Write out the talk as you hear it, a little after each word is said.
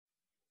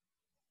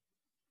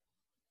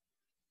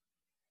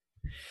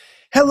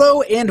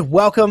Hello and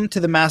welcome to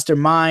the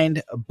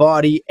Mastermind,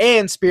 Body,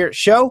 and Spirit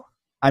Show.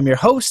 I'm your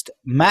host,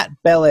 Matt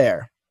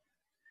Belair.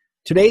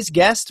 Today's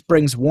guest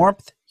brings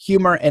warmth,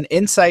 humor, and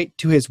insight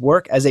to his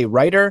work as a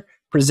writer,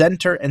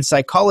 presenter, and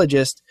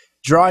psychologist,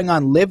 drawing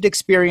on lived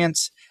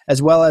experience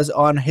as well as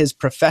on his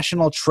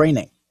professional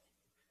training.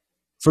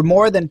 For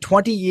more than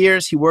 20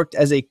 years, he worked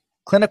as a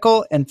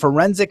clinical and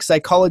forensic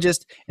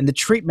psychologist in the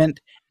treatment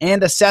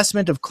and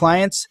assessment of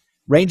clients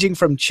ranging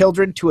from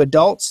children to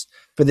adults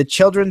for the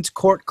Children's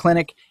Court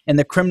Clinic and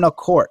the Criminal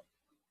Court.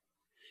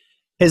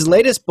 His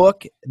latest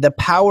book, The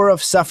Power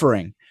of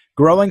Suffering,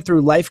 Growing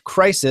Through Life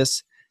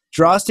Crisis,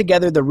 draws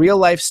together the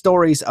real-life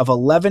stories of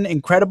 11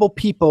 incredible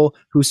people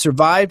who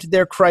survived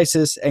their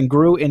crisis and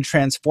grew in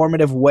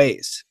transformative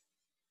ways.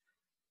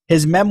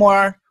 His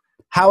memoir,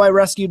 How I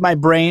Rescued My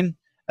Brain,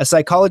 A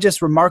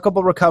Psychologist's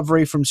Remarkable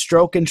Recovery from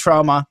Stroke and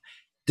Trauma,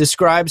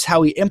 describes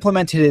how he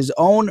implemented his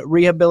own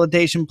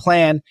rehabilitation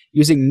plan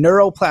using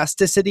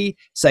neuroplasticity,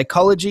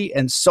 psychology,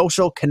 and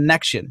social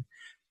connection.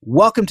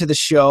 Welcome to the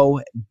show,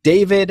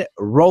 David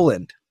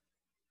Rowland.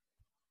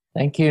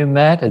 Thank you,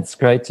 Matt. It's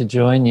great to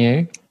join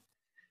you.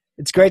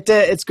 It's great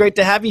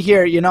to have you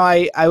here. You know,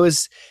 I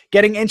was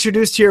getting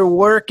introduced to your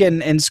work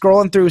and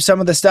scrolling through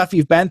some of the stuff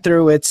you've been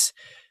through. It's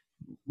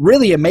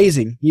really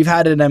amazing. You've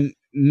had an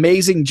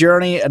amazing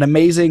journey, an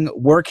amazing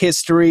work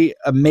history,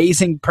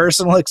 amazing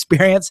personal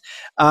experience.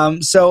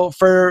 So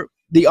for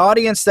the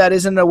audience that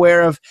isn't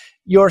aware of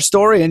your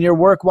story and your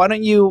work, why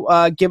don't you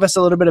give us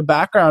a little bit of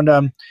background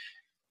on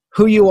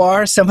who you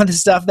are, some of the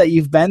stuff that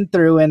you've been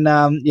through, and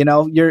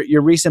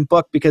your recent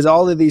book, because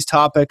all of these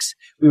topics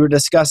we were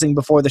discussing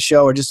before the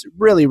show are just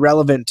really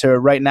relevant to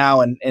right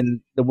now and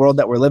in the world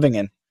that we're living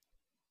in.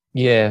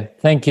 Yeah,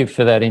 thank you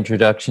for that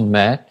introduction,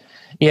 Matt.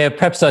 Yeah,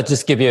 perhaps I'll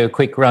just give you a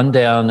quick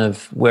rundown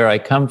of where I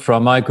come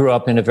from. I grew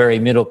up in a very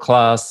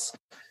middle-class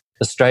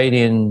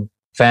Australian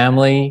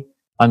family.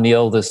 I'm the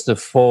eldest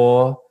of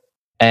four,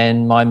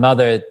 and my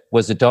mother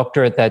was a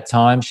doctor at that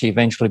time. She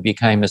eventually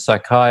became a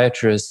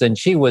psychiatrist, and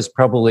she was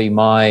probably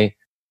my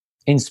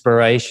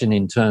inspiration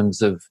in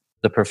terms of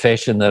the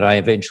profession that I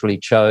eventually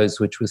chose,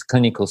 which was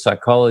clinical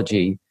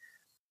psychology.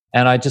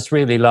 And I just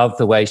really loved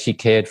the way she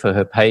cared for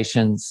her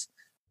patients,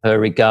 her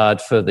regard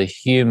for the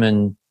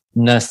humanness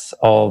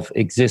of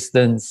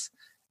existence,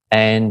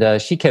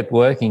 and she kept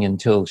working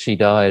until she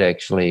died,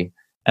 actually.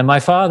 And my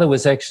father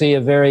was actually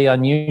a very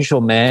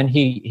unusual man.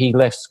 He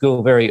left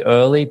school very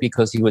early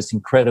because he was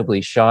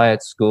incredibly shy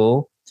at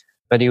school,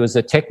 but he was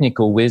a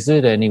technical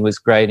wizard and he was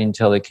great in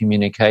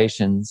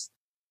telecommunications.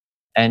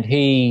 And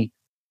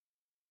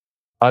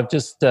I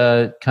just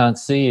can't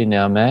see you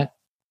now, Matt.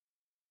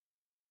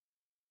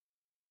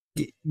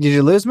 Did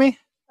you lose me?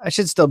 I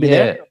should still be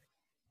there.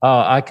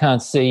 Oh, I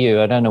can't see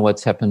you. I don't know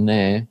what's happened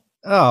there.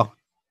 Oh,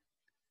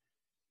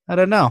 I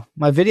don't know.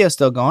 My video's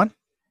still going.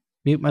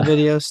 Mute my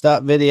video,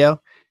 stop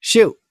video.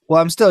 Shoot.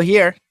 Well, I'm still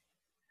here.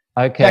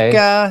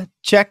 Okay.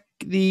 Check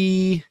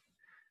the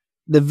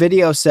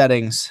video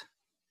settings.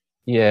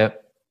 Yeah.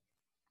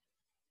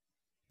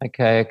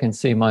 Okay, I can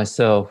see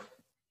myself.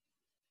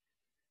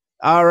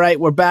 All right,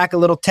 we're back. A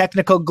little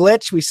technical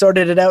glitch. We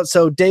sorted it out.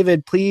 So,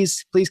 David,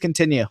 please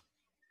continue.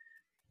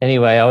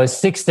 Anyway, I was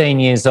 16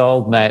 years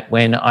old, Matt,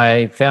 when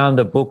I found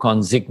a book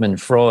on Sigmund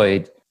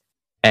Freud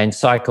and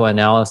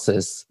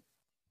psychoanalysis.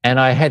 And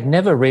I had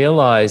never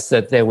realized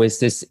that there was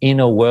this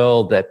inner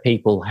world that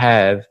people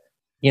have,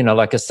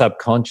 like a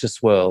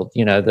subconscious world,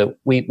 that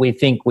we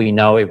think we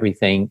know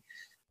everything,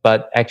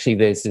 but actually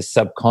there's this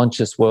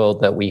subconscious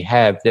world that we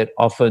have that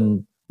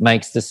often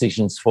makes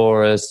decisions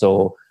for us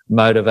or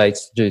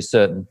motivates to do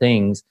certain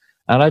things.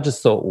 And I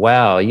just thought,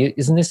 wow,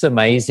 isn't this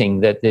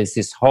amazing that there's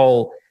this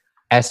whole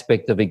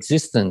aspect of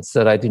existence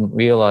that I didn't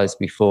realize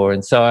before.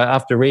 And so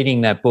after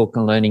reading that book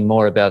and learning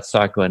more about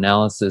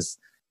psychoanalysis,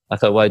 I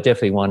thought, well, I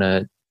definitely want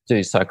to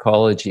do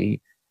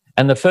psychology.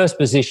 And the first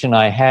position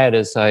I had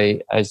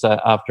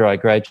after I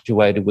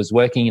graduated was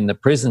working in the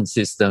prison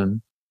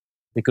system,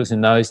 because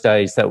in those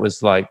days that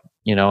was like,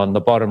 on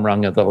the bottom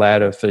rung of the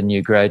ladder for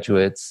new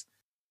graduates.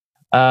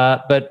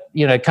 But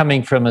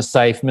coming from a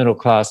safe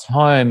middle-class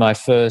home, I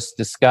first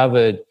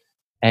discovered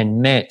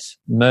and met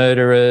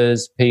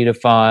murderers,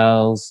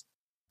 pedophiles,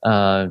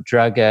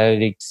 drug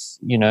addicts,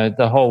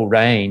 the whole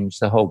range,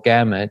 the whole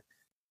gamut.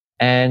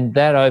 And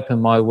that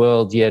opened my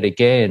world yet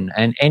again.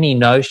 And any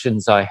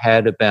notions I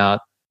had about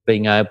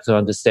being able to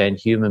understand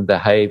human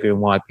behavior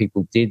and why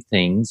people did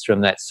things from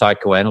that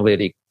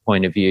psychoanalytic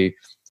point of view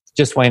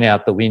just went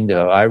out the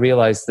window. I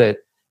realized that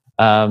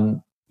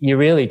you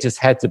really just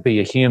had to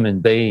be a human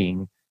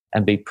being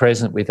and be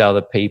present with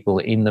other people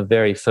in the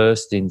very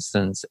first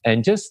instance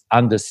and just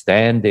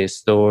understand their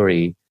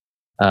story.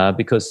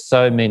 Because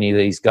so many of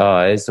these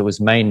guys, it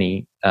was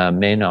mainly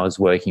men I was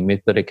working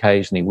with, but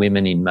occasionally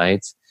women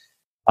inmates,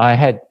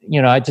 I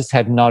just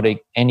had not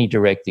any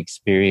direct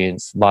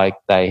experience like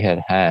they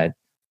had had.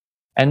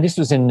 And this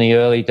was in the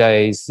early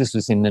days, this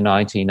was in the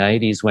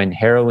 1980s when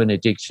heroin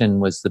addiction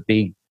was the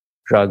big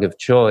drug of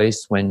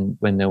choice, when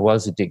there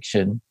was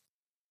addiction.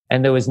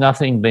 And there was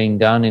nothing being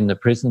done in the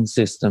prison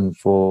system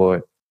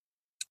for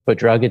for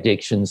drug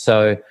addiction.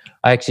 So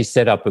I actually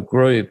set up a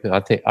group.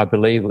 I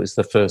believe it was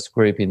the first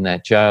group in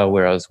that jail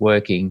where I was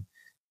working.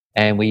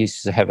 And we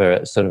used to have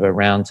a sort of a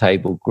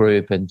roundtable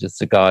group, and just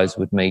the guys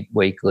would meet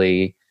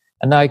weekly.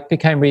 And I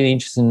became really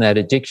interested in that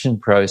addiction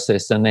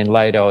process. And then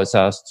later I was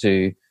asked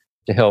to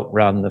help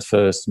run the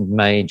first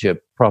major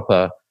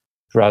proper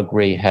drug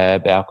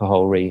rehab,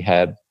 alcohol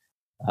rehab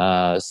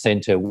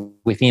centre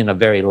within a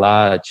very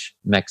large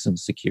maximum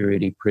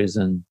security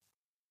prison.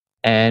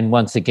 And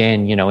once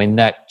again, in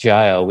that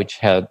jail, which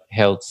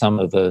held some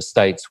of the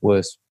state's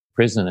worst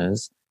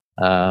prisoners,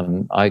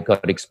 I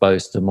got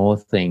exposed to more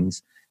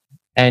things.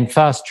 And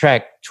fast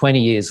track 20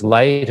 years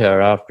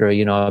later, after,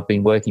 I've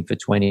been working for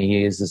 20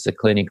 years as a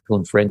clinical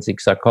and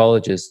forensic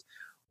psychologist,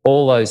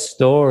 all those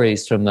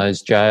stories from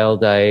those jail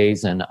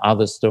days and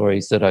other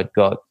stories that I'd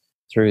got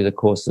through the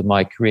course of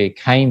my career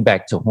came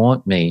back to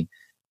haunt me.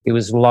 It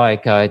was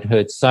like I'd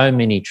heard so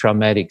many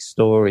traumatic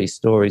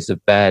stories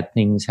of bad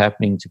things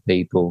happening to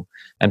people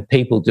and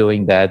people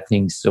doing bad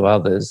things to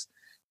others,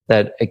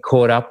 that it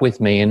caught up with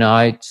me. And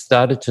I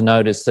started to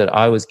notice that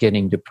I was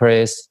getting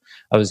depressed.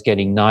 I was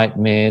getting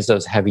nightmares. I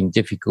was having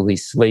difficulty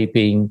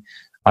sleeping.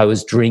 I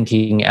was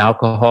drinking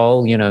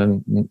alcohol,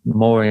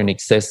 more in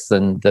excess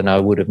than I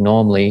would have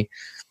normally.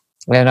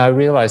 And I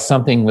realized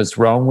something was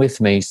wrong with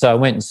me. So I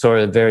went and saw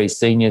a very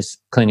senior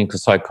clinical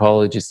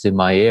psychologist in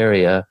my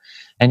area.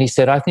 And he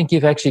said, I think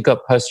you've actually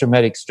got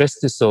post-traumatic stress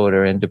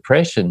disorder and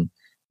depression.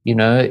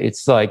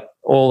 It's like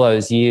all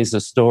those years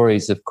of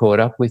stories have caught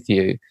up with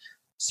you.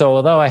 So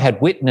although I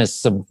had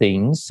witnessed some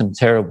things, some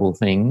terrible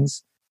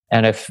things,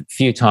 and a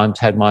few times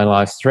had my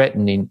life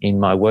threatened in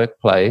my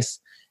workplace,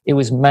 it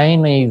was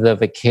mainly the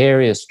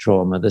vicarious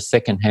trauma, the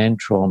secondhand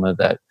trauma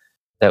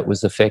that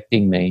was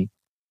affecting me.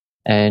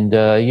 And,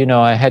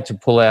 I had to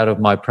pull out of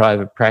my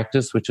private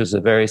practice, which was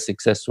a very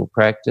successful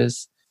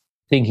practice,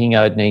 thinking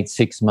I'd need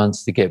 6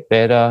 months to get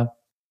better.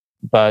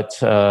 But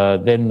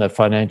then the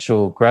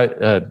financial growth,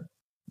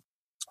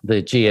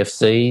 the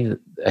GFC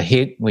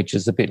hit, which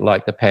is a bit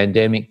like the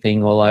pandemic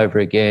thing all over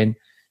again.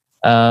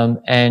 And,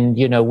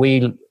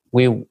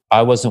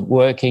 I wasn't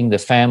working, the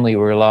family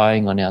were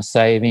relying on our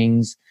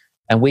savings,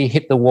 and we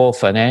hit the wall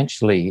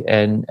financially.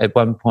 And at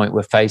one point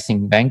we're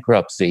facing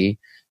bankruptcy.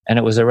 And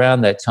it was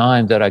around that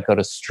time that I got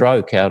a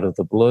stroke out of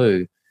the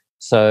blue.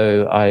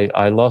 So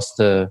I lost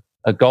a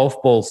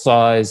golf ball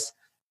size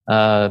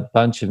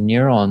bunch of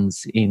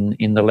neurons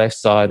in the left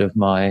side of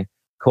my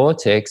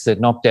cortex that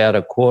knocked out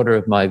a quarter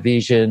of my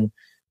vision,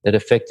 that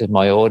affected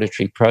my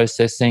auditory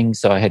processing.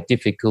 So I had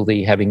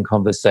difficulty having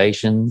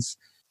conversations,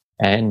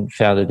 and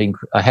found it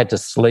I had to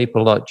sleep a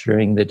lot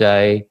during the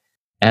day,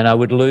 and I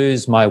would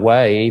lose my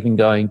way. Even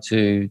going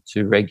to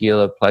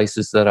regular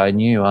places that I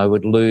knew, I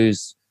would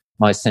lose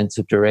my sense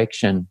of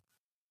direction.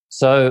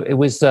 So it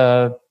was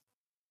a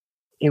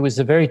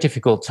very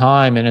difficult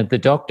time. And the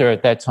doctor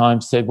at that time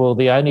said, well,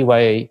 the only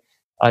way,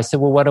 I said,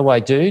 well, what do I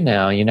do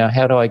now?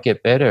 How do I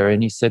get better?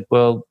 And he said,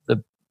 well,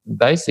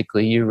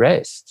 basically you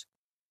rest.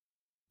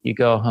 You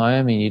go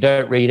home and you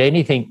don't read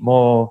anything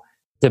more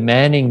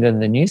demanding than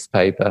the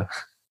newspaper.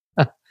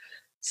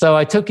 So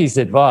I took his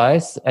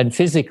advice, and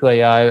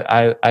physically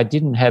I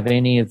didn't have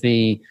any of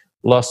the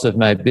loss of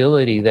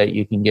mobility that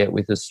you can get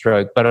with a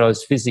stroke, but I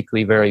was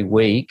physically very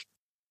weak,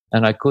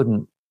 and I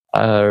couldn't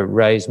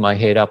raise my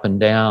head up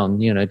and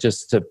down,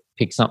 just to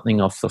pick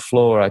something off the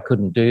floor. I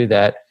couldn't do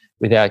that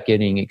without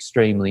getting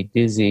extremely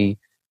dizzy.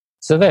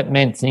 So that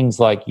meant things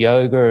like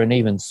yoga and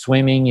even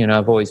swimming.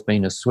 I've always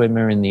been a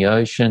swimmer in the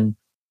ocean.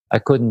 I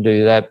couldn't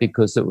do that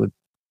because it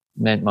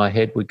meant my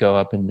head would go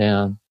up and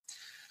down.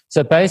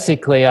 So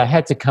basically I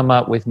had to come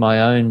up with my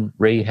own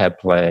rehab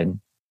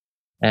plan,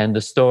 and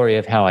the story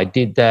of how I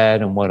did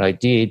that and what I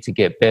did to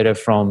get better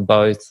from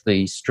both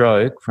the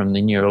stroke, from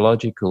the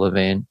neurological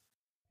event,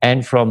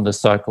 and from the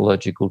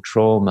psychological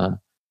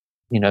trauma,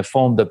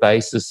 formed the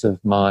basis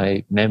of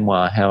my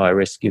memoir, How I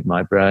Rescued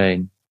My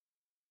Brain.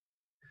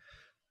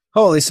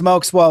 Holy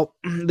smokes. Well,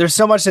 there's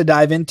so much to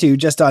dive into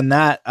just on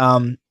that.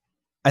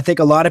 I think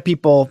a lot of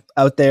people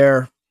out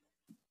there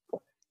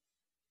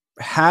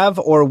have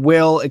or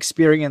will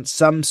experience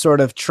some sort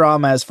of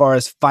trauma as far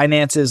as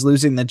finances,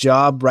 losing the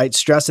job, right?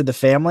 Stress of the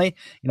family,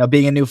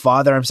 being a new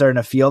father, I'm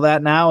starting to feel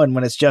that now. And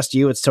when it's just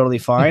you, it's totally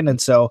fine. And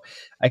so,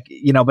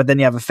 but then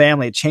you have a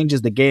family, it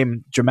changes the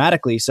game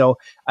dramatically. So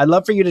I'd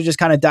love for you to just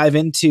kind of dive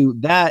into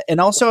that. And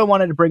also I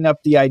wanted to bring up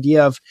the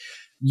idea of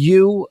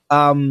you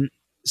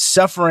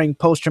suffering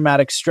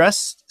post-traumatic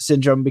stress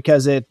syndrome,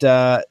 because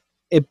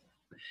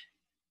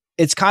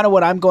it's kind of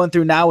what I'm going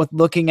through now with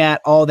looking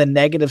at all the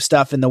negative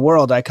stuff in the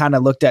world. I kind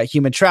of looked at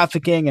human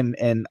trafficking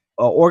and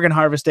organ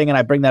harvesting, and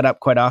I bring that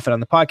up quite often on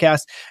the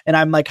podcast. And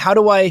I'm like, how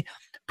do I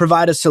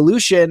provide a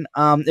solution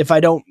if I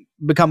don't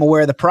become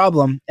aware of the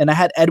problem? And I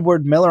had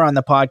Edward Miller on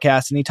the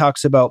podcast, and he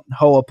talks about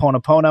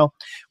Ho'oponopono,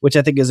 which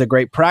I think is a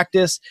great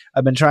practice.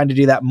 I've been trying to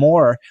do that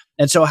more.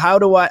 And so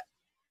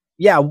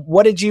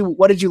what did you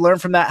learn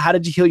from that? How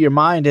did you heal your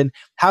mind? And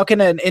how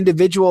can an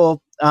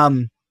individual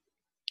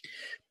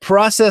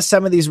process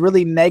some of these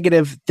really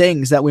negative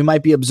things that we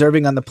might be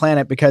observing on the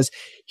planet, because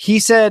he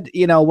said,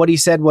 what he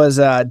said was,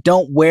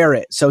 don't wear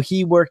it. So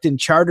he worked in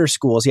charter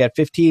schools. He had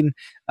 15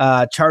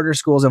 charter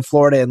schools in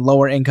Florida in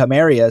lower income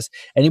areas,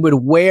 and he would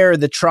wear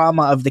the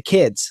trauma of the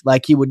kids.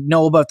 Like, he would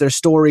know about their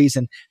stories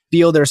and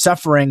feel their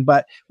suffering.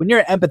 But when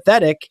you're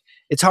empathetic,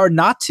 it's hard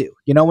not to.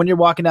 When you're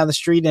walking down the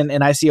street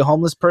and I see a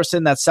homeless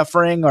person that's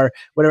suffering or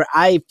whatever,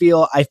 I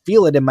feel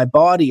it in my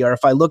body. Or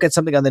if I look at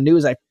something on the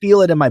news, I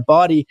feel it in my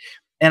body.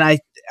 And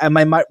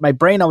my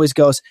brain always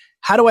goes,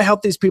 how do I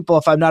help these people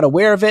if I'm not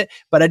aware of it?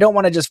 But I don't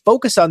want to just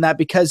focus on that,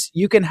 because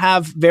you can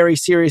have very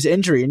serious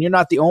injury, and you're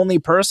not the only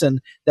person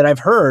that I've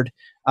heard.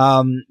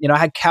 I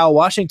had Cal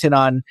Washington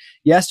on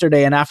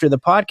yesterday, and after the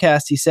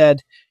podcast, he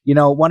said,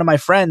 one of my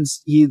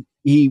friends,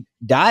 he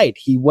died.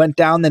 He went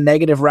down the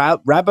negative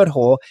rabbit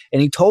hole,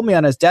 and he told me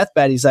on his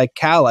deathbed, he's like,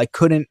 Cal, I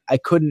couldn't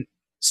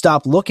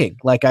stop looking.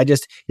 Like,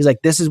 he's like,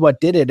 this is what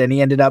did it. And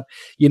he ended up,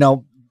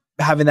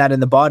 having that in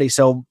the body.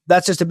 So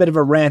that's just a bit of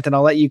a rant, and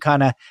I'll let you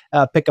kind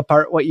of pick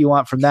apart what you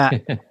want from that.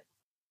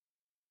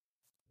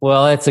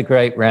 Well, that's a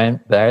great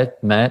rant,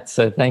 Matt.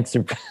 So thanks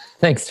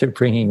for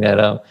bringing that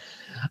up.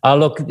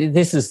 Look,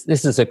 this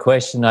is a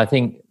question I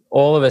think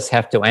all of us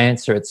have to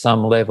answer at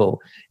some level.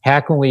 How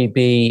can we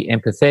be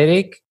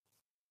empathetic?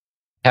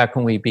 How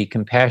can we be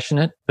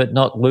compassionate, but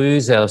not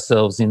lose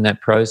ourselves in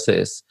that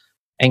process?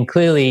 And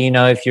clearly,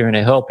 if you're in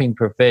a helping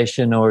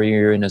profession, or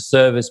you're in a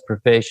service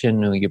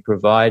profession, or you're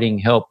providing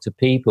help to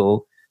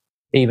people,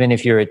 even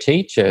if you're a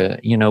teacher,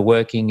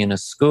 working in a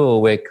school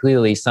where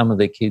clearly some of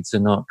the kids are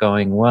not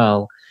going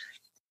well,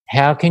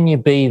 how can you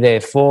be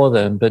there for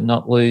them but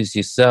not lose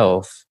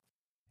yourself?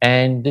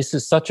 And this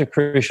is such a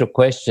crucial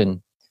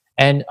question.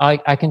 And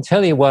I can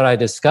tell you what I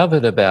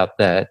discovered about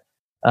that.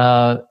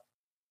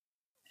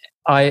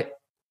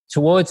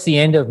 Towards the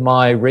end of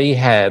my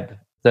rehab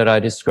that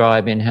I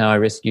describe in How I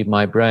Rescued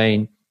My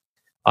Brain,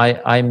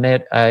 I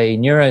met a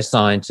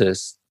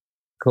neuroscientist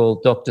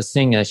called Dr.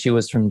 Singer. She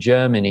was from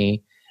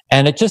Germany.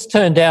 And it just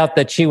turned out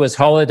that she was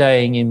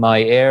holidaying in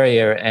my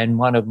area, and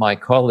one of my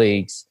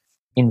colleagues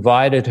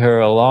invited her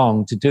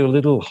along to do a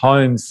little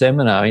home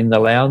seminar in the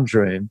lounge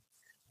room.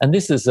 And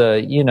this is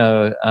a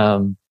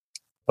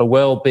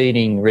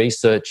well-beating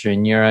researcher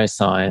in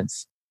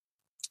neuroscience,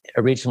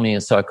 originally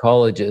a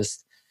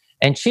psychologist.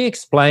 And she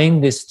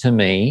explained this to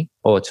me,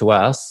 or to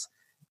us,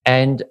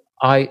 and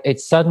it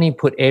suddenly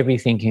put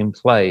everything in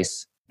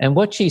place. And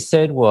what she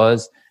said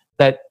was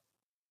that,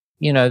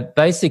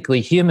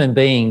 basically human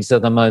beings are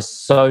the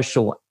most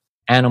social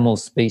animal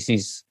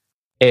species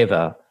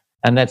ever.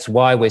 And that's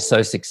why we're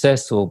so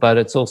successful, but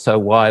it's also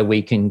why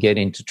we can get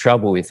into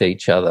trouble with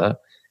each other.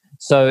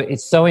 So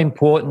it's so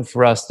important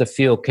for us to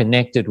feel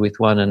connected with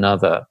one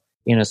another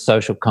in a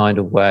social kind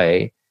of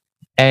way.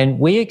 And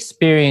we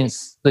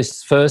experience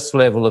this first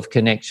level of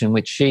connection,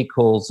 which she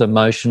calls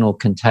emotional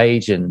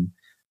contagion.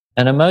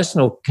 An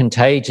emotional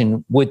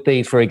contagion would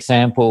be, for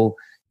example,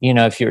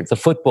 if you're at the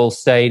football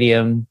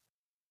stadium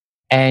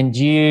and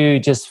you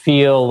just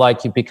feel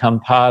like you become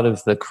part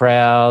of the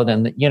crowd,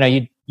 and,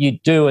 you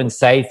do and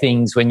say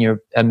things when you're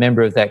a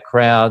member of that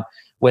crowd,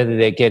 whether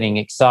they're getting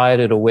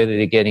excited or whether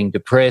they're getting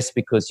depressed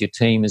because your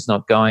team is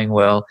not going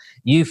well.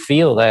 You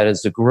feel that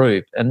as a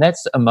group, and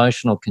that's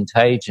emotional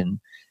contagion.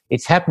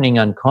 It's happening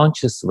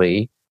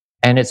unconsciously,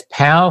 and it's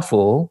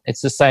powerful.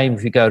 It's the same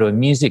if you go to a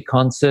music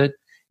concert.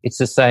 It's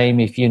the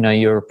same if,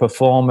 you're a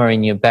performer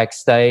and you're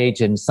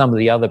backstage and some of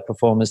the other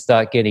performers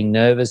start getting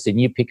nervous and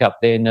you pick up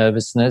their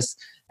nervousness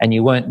and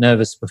you weren't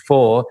nervous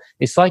before.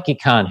 It's like you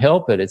can't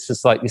help it. It's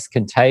just like this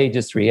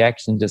contagious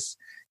reaction just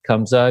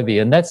comes over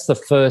you. And that's the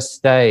first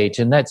stage,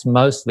 and that's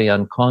mostly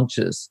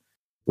unconscious.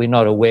 We're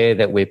not aware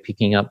that we're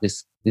picking up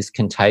this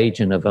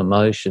contagion of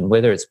emotion,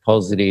 whether it's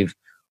positive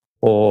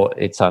or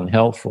it's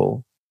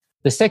unhelpful.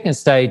 The second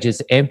stage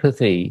is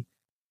empathy.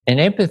 And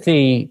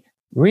empathy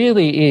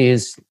really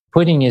is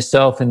putting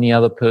yourself in the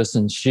other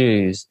person's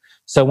shoes.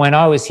 So when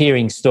I was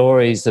hearing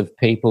stories of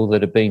people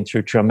that have been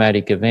through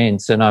traumatic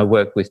events, and I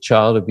work with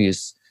child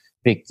abuse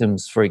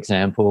victims, for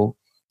example,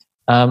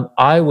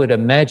 I would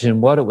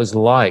imagine what it was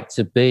like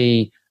to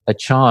be a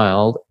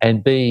child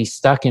and be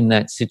stuck in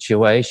that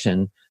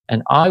situation.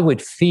 And I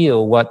would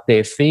feel what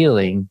they're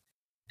feeling.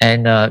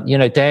 And,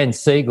 Dan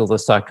Siegel, the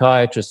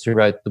psychiatrist who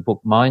wrote the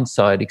book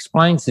Mindsight,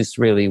 explains this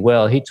really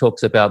well. He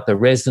talks about the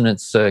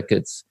resonance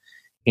circuits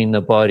in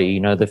the body,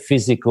 the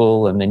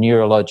physical and the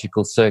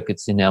neurological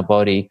circuits in our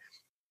body,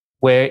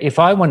 where if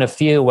I want to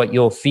feel what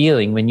you're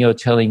feeling when you're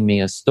telling me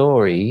a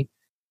story,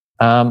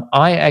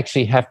 I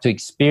actually have to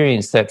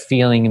experience that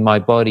feeling in my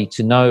body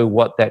to know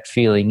what that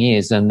feeling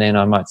is. And then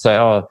I might say,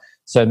 oh,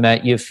 so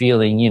Matt, you're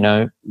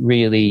feeling,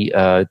 really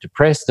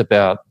depressed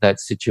about that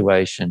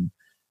situation,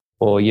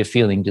 or you're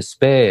feeling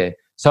despair.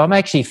 So I'm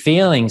actually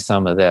feeling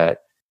some of that.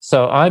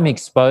 So I'm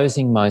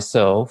exposing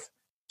myself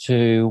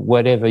to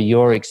whatever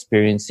you're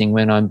experiencing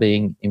when I'm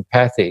being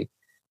empathic.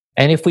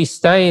 And if we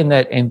stay in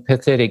that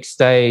empathetic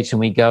stage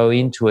and we go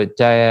into it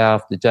day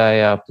after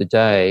day after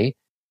day,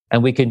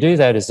 and we can do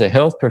that as a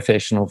health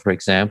professional, for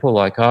example,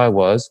 like I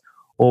was,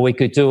 Or we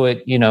could do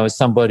it, as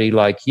somebody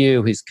like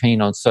you who's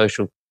keen on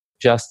social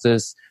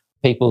justice,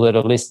 people that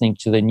are listening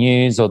to the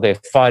news, or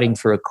they're fighting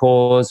for a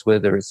cause,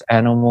 whether it's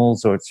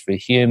animals or it's for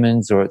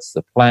humans or it's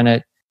the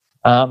planet.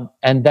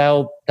 And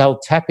they'll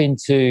tap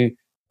into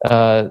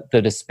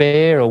the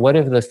despair or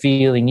whatever the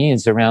feeling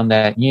is around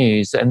that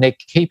news, and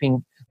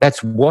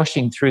that's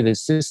washing through the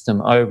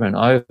system over and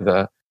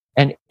over.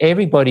 And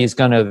everybody is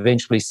going to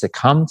eventually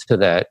succumb to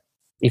that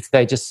if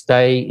they just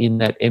stay in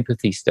that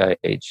empathy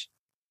stage.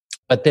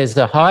 But there's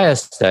a higher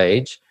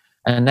stage,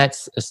 and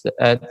that's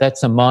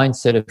a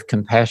mindset of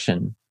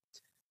compassion.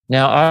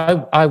 Now,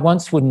 I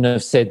once wouldn't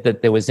have said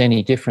that there was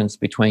any difference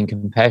between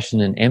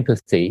compassion and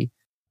empathy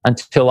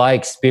until I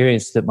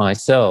experienced it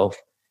myself.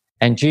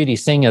 And Judy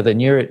Singer, the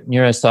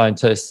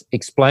neuroscientist,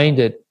 explained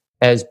it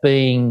as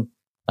being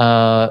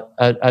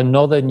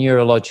another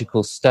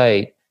neurological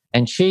state.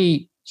 And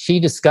she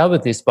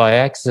discovered this by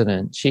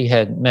accident. She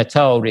had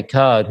Matteo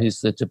Ricard,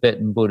 who's the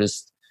Tibetan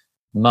Buddhist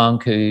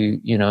monk who,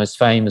 is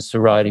famous for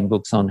writing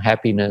books on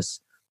happiness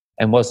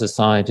and was a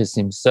scientist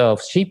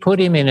himself. She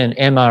put him in an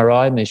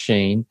MRI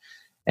machine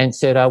and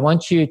said, I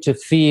want you to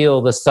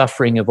feel the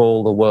suffering of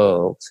all the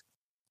world.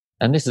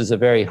 And this is a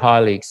very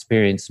highly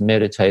experienced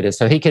meditator,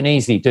 so he can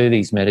easily do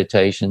these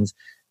meditations.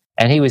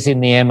 And he was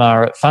in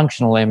the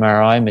functional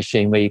MRI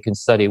machine where you can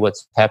study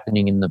what's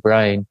happening in the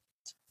brain.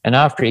 And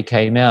after he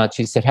came out,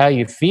 she said, how are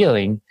you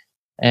feeling?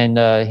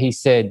 And he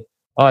said,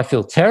 I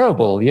feel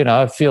terrible.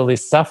 I feel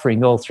this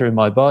suffering all through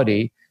my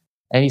body.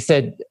 And he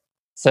said,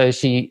 so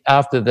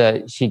after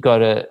that, she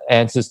got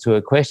answers to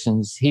her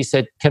questions. He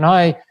said, can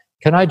I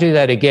do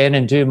that again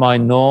and do my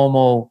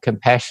normal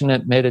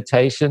compassionate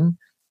meditation?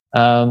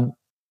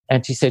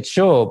 And she said,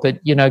 sure,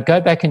 but,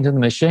 go back into the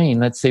machine.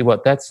 Let's see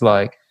what that's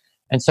like.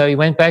 And so he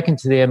went back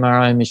into the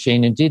MRI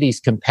machine and did his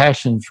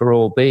compassion for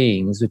all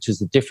beings, which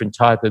is a different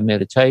type of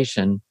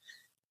meditation.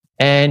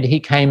 And he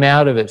came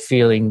out of it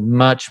feeling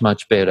much,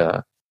 much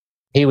better.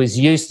 He was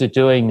used to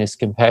doing this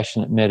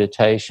compassionate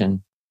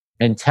meditation.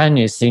 And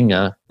Tanya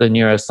Singer, the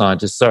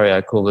neuroscientist, sorry,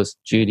 I called this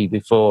Judy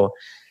before,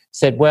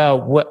 said, well,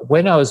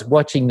 when I was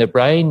watching the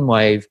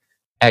brainwave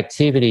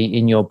activity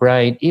in your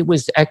brain, it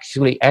was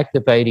actually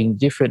activating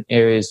different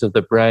areas of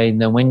the brain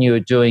than when you were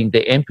doing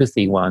the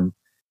empathy one,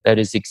 that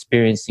is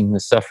experiencing the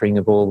suffering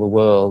of all the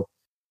world.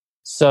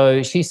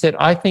 So she said,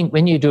 I think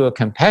when you do a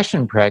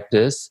compassion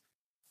practice,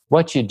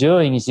 what you're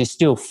doing is you're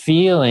still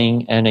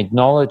feeling and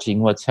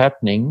acknowledging what's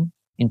happening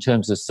in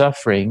terms of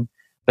suffering,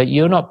 but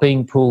you're not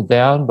being pulled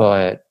down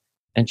by it.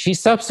 And she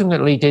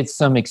subsequently did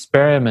some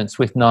experiments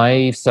with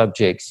naive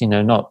subjects,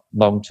 not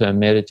long-term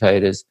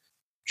meditators,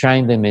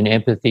 trained them in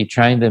empathy,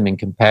 trained them in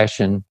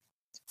compassion.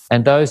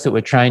 And those that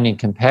were trained in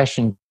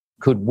compassion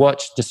could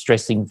watch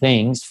distressing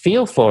things,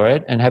 feel for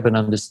it and have an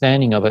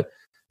understanding of it,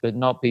 but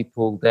not be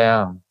pulled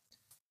down.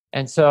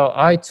 And so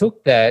I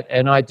took that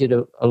and I did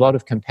a lot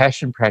of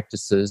compassion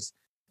practices.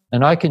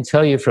 And I can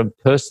tell you from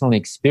personal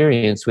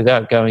experience,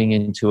 without going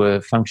into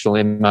a functional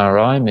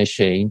MRI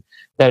machine,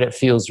 that it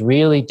feels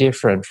really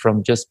different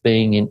from just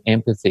being in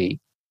empathy.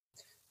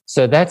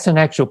 So that's an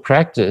actual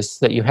practice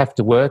that you have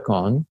to work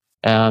on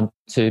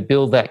to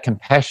build that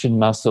compassion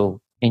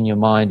muscle in your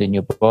mind and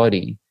your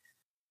body.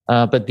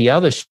 But the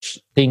other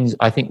things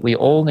I think we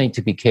all need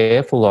to be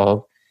careful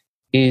of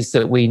is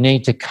that we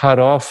need to cut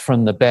off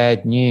from the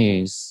bad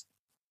news.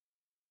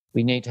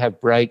 We need to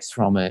have breaks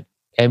from it.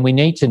 And we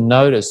need to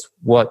notice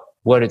what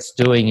it's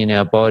doing in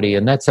our body.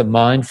 And that's a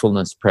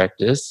mindfulness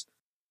practice.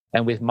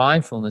 And with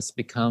mindfulness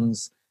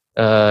becomes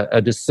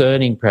a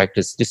discerning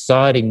practice,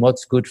 deciding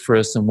what's good for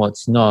us and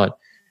what's not.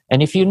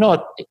 And if you're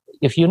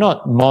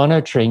not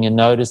monitoring and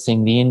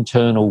noticing the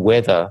internal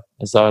weather,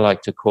 as I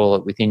like to call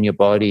it, within your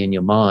body and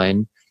your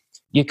mind,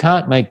 you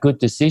can't make good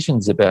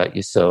decisions about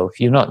yourself.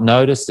 You're not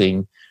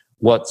noticing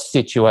what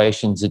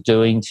situations are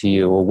doing to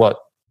you, or what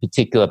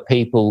particular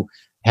people,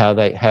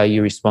 how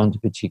you respond to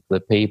particular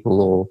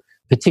people, or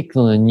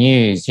particular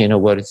news,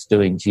 what it's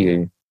doing to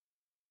you.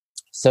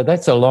 So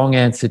that's a long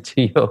answer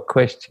to your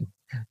question.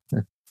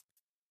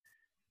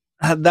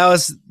 That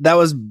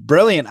was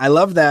brilliant. I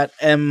love that.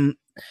 When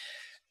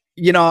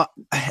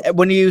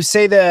you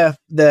say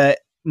the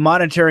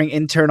monitoring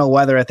internal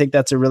weather, I think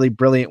that's a really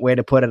brilliant way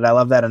to put it. I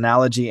love that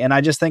analogy. And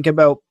I just think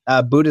about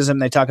Buddhism.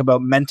 They talk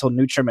about mental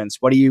nutriments.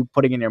 What are you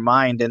putting in your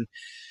mind? And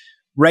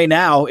right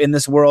now in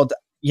this world,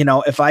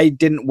 if I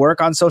didn't work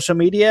on social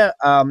media,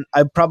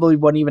 I probably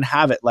wouldn't even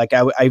have it. Like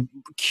I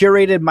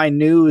curated my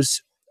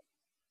news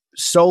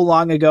so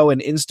long ago in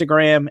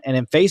Instagram and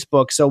in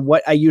Facebook. So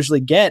what I usually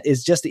get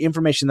is just the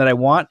information that I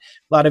want.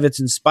 A lot of it's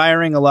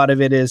inspiring. A lot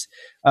of it is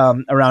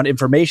around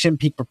information,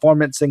 peak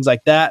performance, things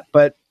like that.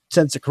 But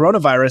since the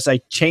coronavirus, I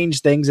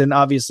changed things, and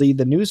obviously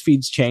the news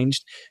feeds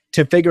changed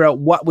to figure out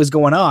what was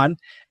going on.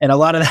 And a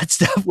lot of that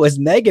stuff was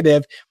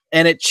negative,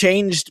 and it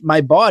changed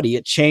my body.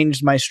 It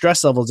changed my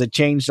stress levels. It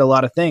changed a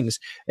lot of things.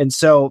 And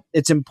so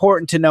it's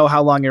important to know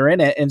how long you're in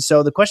it. And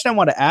so the question I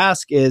want to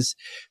ask is,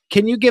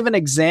 can you give an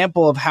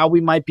example of how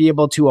we might be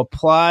able to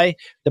apply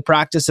the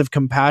practice of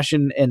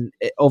compassion and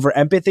over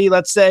empathy?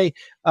 Let's say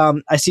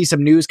I see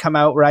some news come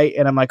out, right?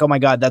 And I'm like, oh my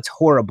God, that's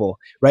horrible,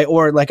 right?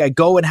 Or like I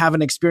go and have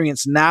an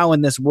experience now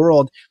in this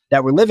world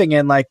that we're living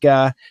in. Like,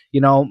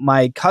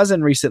 my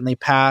cousin recently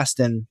passed,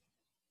 and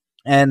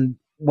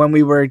when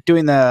we were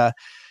doing the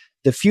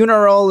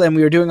funeral and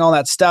we were doing all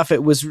that stuff,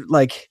 it was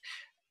like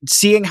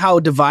seeing how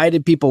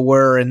divided people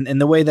were and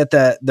the way that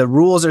the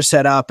rules are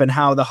set up and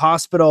how the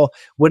hospital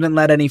wouldn't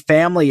let any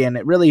family in.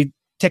 It really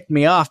ticked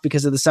me off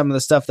because of some of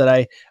the stuff that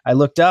I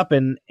looked up.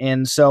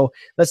 And so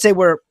let's say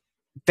we're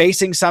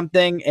facing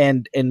something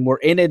and we're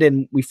in it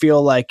and we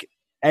feel like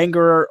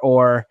anger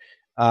or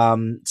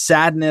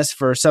sadness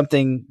for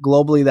something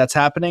globally that's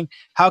happening.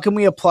 How can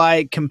we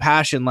apply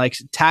compassion? Like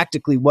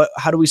tactically,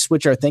 how do we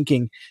switch our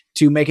thinking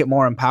to make it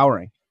more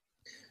empowering?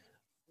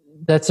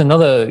 That's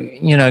another,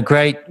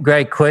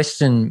 great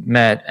question,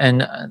 Matt.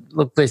 And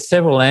look, there's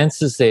several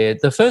answers there.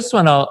 The first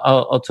one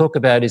I'll talk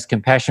about is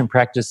compassion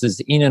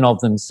practices in and of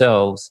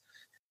themselves.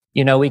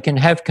 We can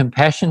have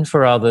compassion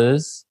for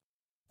others,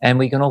 and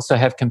we can also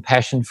have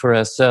compassion for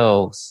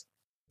ourselves.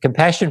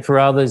 Compassion for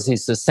others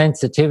is a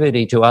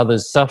sensitivity to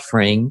others'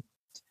 suffering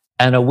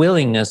and a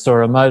willingness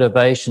or a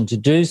motivation to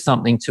do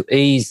something to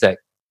ease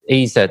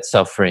that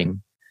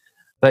suffering.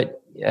 But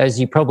as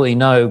you probably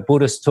know,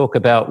 Buddhists talk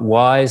about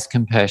wise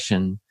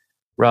compassion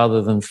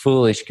rather than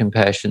foolish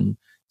compassion.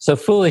 So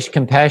foolish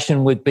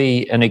compassion would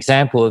be an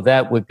example of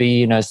that would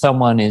be,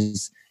 someone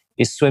is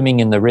swimming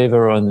in the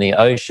river or in the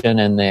ocean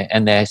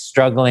and they're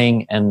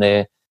struggling and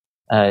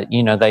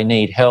they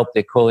need help.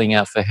 They're calling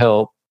out for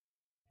help.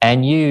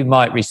 And you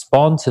might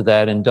respond to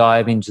that and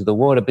dive into the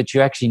water, but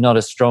you're actually not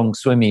a strong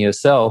swimmer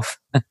yourself.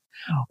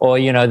 Or,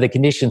 the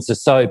conditions are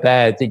so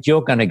bad that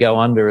you're going to go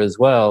under as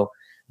well.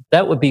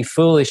 That would be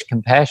foolish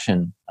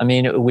compassion. I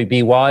mean, it would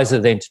be wiser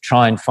then to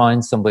try and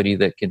find somebody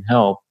that can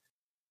help.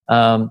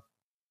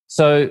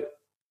 So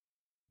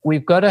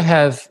we've got to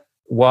have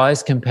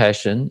wise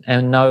compassion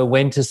and know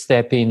when to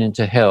step in and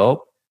to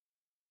help,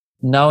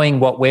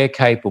 knowing what we're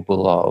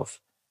capable of.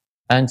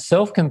 And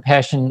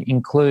self-compassion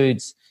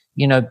includes,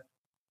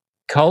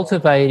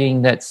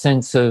 cultivating that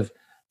sense of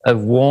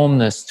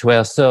warmness to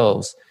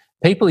ourselves.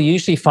 People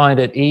usually find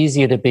it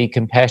easier to be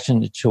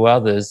compassionate to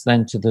others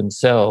than to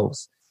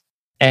themselves.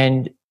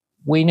 And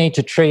we need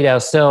to treat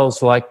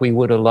ourselves like we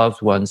would a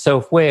loved one. So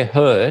if we're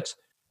hurt,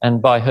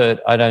 and by hurt,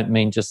 I don't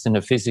mean just in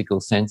a physical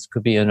sense,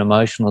 could be an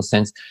emotional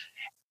sense.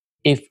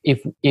 If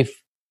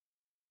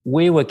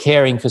we were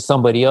caring for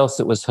somebody else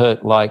that was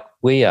hurt like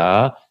we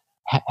are,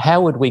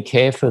 how would we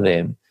care for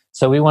them?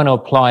 So we want to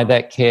apply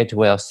that care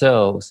to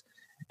ourselves.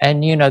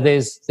 And,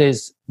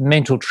 there's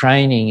mental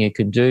training you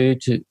can do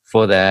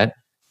for that.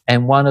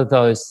 And one of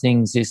those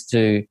things is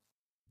to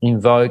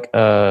invoke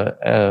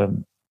a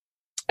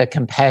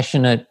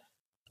compassionate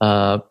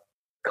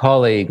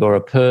colleague or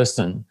a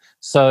person.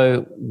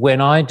 So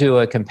when I do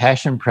a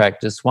compassion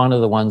practice, one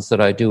of the ones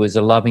that I do is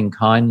a loving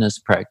kindness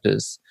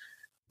practice,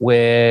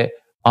 where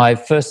I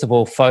first of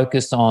all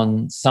focus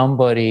on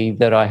somebody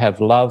that I have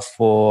love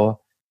for,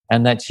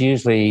 and that's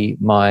usually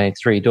my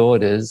 3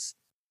 daughters,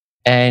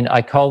 and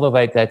I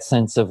cultivate that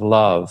sense of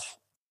love,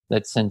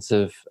 that sense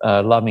of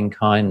loving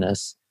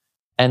kindness,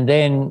 and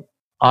then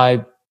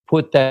I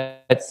put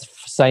that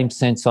same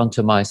sense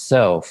onto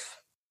myself.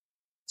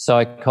 So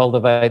I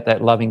cultivate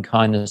that loving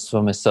kindness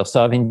for myself.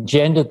 So I've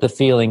engendered the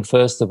feeling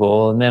first of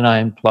all, and then I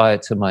apply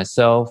it to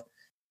myself.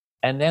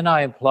 And then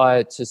I apply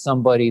it to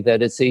somebody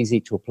that it's easy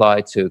to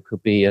apply to. It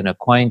could be an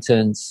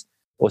acquaintance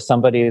or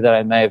somebody that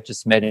I may have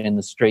just met in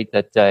the street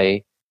that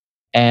day,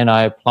 and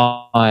I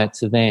apply it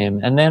to them.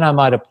 And then I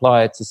might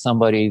apply it to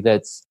somebody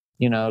that's,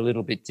 a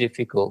little bit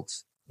difficult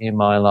in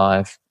my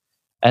life.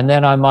 And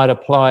then I might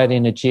apply it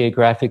in a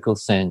geographical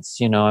sense.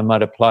 I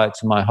might apply it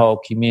to my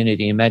whole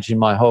community. Imagine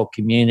my whole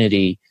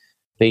community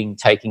being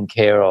taken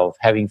care of,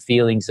 having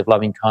feelings of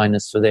loving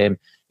kindness for them,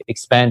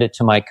 expand it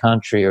to my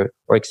country or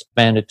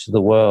expand it to the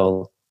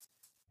world.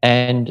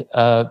 And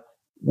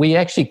we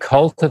actually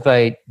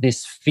cultivate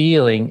this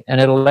feeling,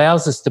 and it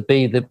allows us to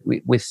be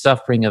with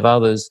suffering of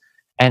others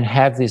and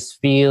have this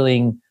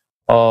feeling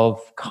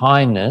of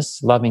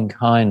kindness, loving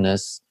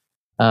kindness,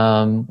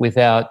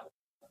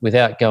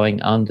 without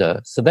going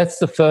under. So that's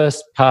the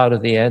first part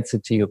of the answer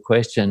to your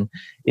question,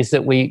 is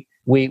that we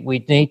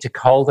need to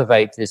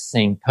cultivate this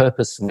thing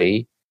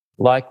purposely,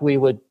 like we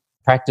would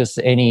practice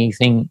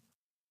anything,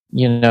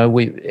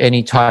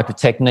 any type of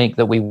technique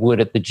that we would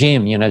at the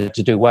gym,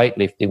 to do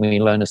weightlifting. We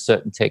learn a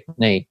certain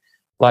technique,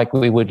 like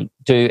we would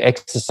do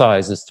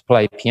exercises to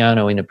play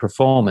piano in a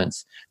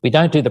performance. We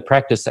don't do the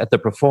practice at the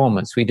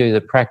performance. We do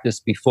the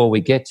practice before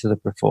we get to the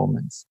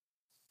performance.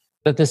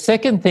 But the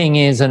second thing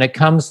is, and it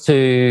comes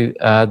to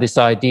this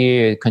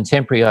idea,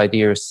 contemporary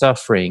idea of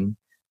suffering,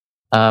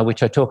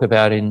 which I talk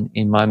about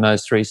in my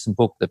most recent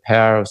book, The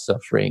Power of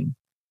Suffering.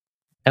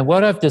 And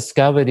what I've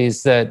discovered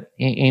is that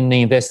in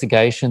the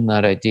investigation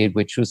that I did,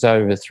 which was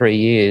over 3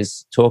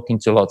 years, talking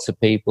to lots of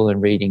people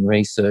and reading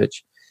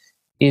research,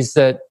 is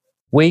that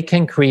we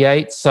can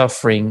create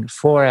suffering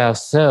for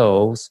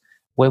ourselves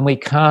when we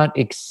can't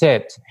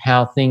accept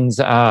how things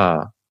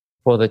are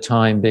for the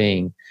time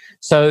being.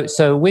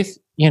 So with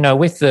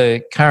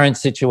the current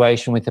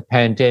situation with the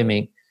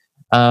pandemic,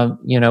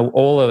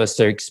 all of us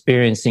are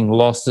experiencing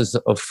losses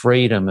of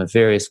freedom of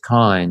various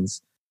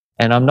kinds.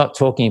 And I'm not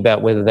talking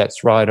about whether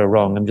that's right or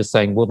wrong. I'm just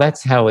saying, well,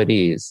 that's how it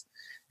is.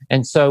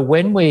 And so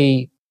when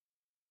we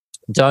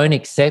don't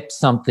accept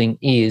something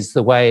is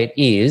the way it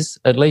is,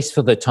 at least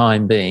for the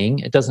time being,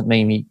 it doesn't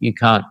mean you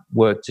can't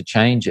work to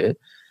change it.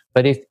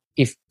 But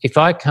if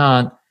I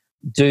can't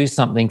do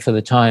something for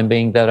the time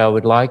being that I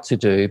would like to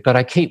do, but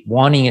I keep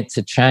wanting it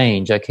to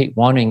change, I keep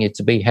wanting it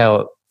to be how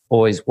it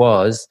always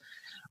was,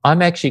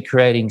 I'm actually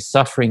creating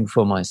suffering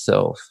for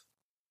myself.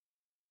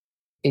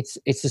 It's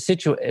a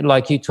situation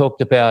like you talked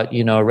about,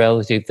 a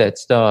relative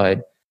that's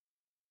died.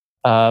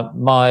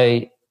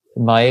 My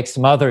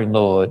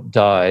ex-mother-in-law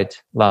died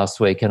last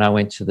week, and I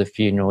went to the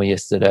funeral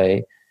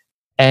yesterday.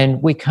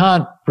 And we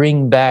can't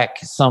bring back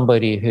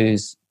somebody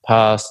who's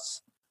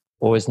passed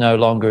or is no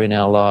longer in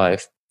our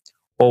life,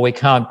 or we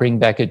can't bring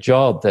back a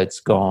job that's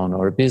gone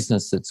or a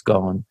business that's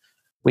gone.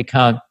 We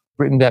can't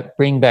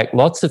bring back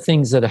lots of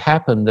things that have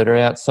happened that are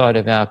outside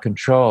of our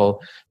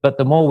control. But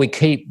the more we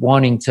keep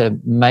wanting to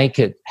make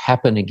it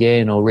happen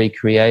again or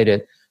recreate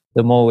it,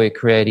 the more we're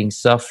creating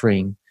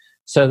suffering.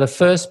 So the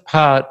first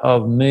part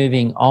of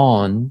moving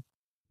on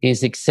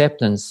is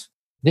acceptance.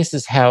 This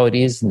is how it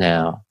is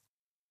now.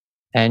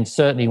 And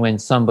certainly when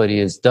somebody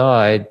has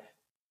died,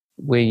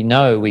 we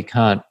know we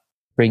can't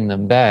bring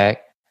them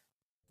back.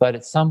 But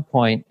at some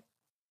point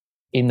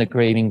in the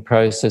grieving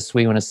process,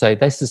 we want to say,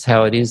 this is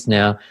how it is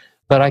now.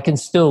 But I can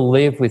still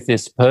live with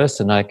this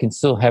person. I can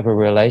still have a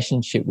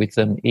relationship with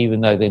them,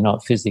 even though they're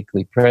not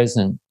physically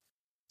present.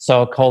 So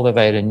I'll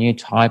cultivate a new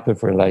type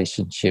of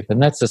relationship. And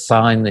that's a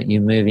sign that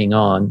you're moving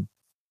on.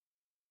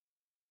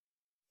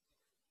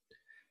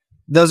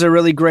 Those are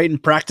really great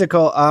and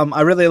practical.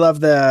 I really love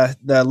the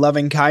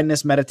loving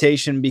kindness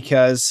meditation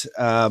because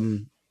I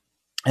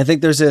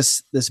think there's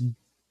this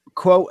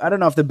quote. I don't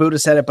know if the Buddha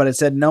said it, but it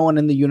said, "No one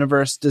in the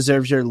universe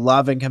deserves your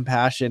love and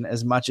compassion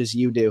as much as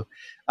you do."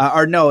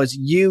 It's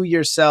you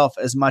yourself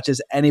as much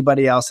as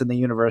anybody else in the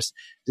universe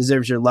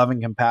deserves your love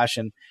and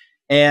compassion.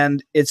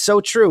 And it's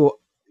so true.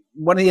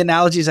 One of the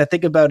analogies I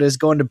think about is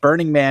going to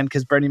Burning Man,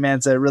 because Burning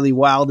Man's a really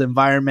wild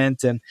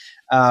environment, and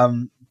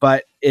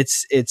but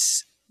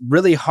it's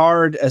really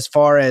hard as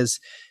far as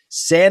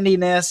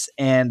sandiness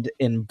and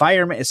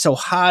environment. It's so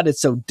hot,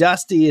 it's so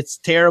dusty, it's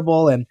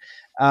terrible, and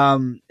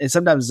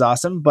sometimes it's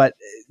awesome, but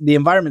the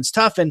environment's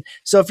tough. And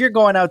so if you're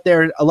going out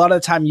there, a lot of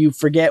the time you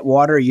forget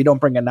water, you don't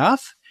bring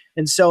enough.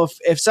 And so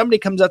if somebody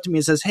comes up to me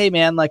and says, "Hey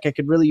man, like I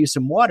could really use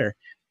some water,"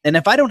 and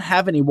if I don't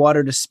have any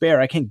water to spare,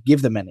 I can't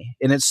give them any.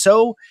 And it's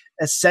so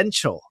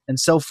essential and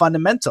so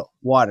fundamental,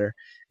 water.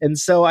 And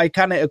so I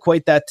kind of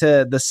equate that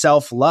to the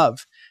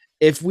self-love.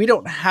 If we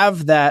don't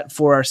have that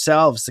for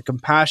ourselves, the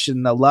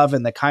compassion, the love,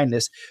 and the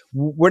kindness,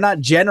 we're not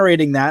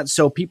generating that.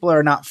 So people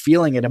are not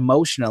feeling it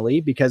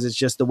emotionally because it's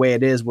just the way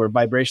it is. We're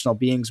vibrational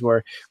beings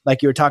where,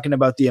 like you were talking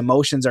about, the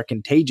emotions are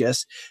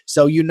contagious.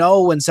 So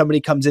when somebody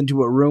comes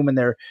into a room and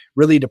they're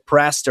really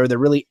depressed or they're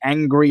really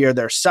angry or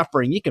they're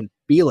suffering, you can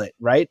feel it,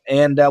 right?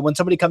 And when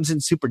somebody comes in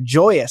super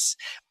joyous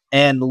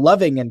and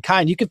loving and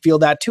kind, you can feel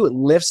that too. It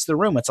lifts the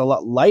room. It's a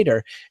lot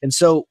lighter. And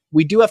so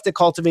we do have to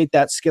cultivate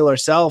that skill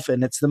ourselves.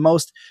 And it's the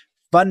most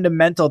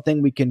fundamental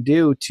thing we can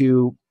do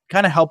to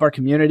kind of help our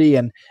community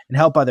and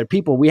help other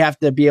people. We have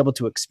to be able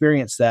to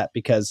experience that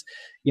because,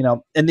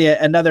 and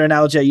another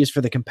analogy I use for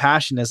the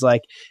compassion is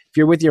like, if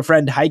you're with your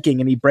friend hiking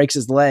and he breaks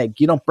his leg,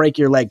 you don't break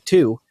your leg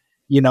too.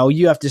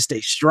 You have to stay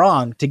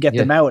strong to get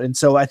them out. And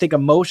so I think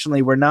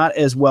emotionally, we're not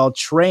as well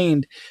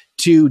trained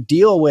to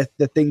deal with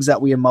the things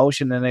that we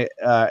emotionally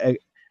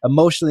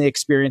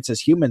experience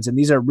as humans. And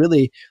these are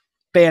really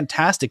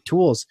fantastic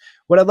tools.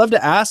 What I'd love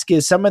to ask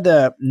is some of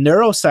the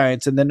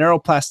neuroscience and the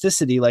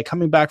neuroplasticity, like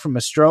coming back from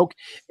a stroke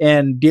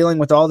and dealing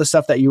with all the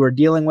stuff that you were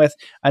dealing with.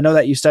 I know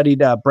that you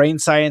studied brain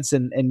science,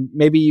 and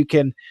maybe you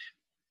can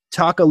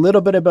talk a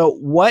little bit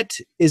about what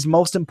is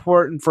most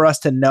important for us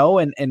to know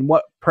and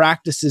what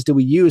practices do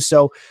we use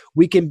so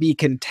we can be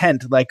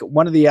content. Like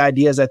one of the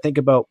ideas I think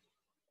about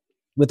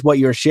with what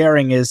you're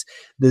sharing is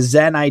the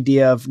Zen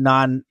idea of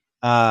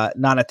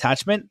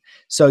non-attachment.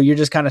 So you're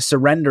just kind of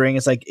surrendering.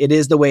 It's like, it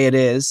is the way it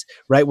is,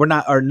 right?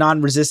 Or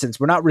non-resistance.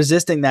 We're not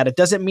resisting that. It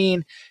doesn't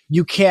mean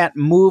you can't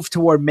move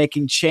toward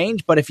making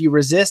change, but if you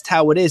resist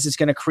how it is, it's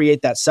going to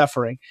create that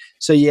suffering.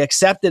 So you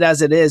accept it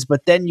as it is,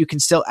 but then you can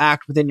still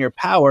act within your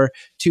power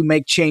to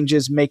make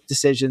changes, make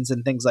decisions,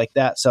 and things like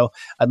that. So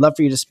I'd love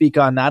for you to speak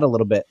on that a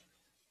little bit.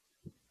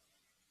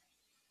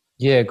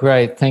 Yeah,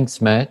 great.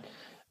 Thanks, Matt.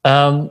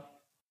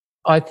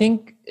 I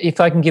think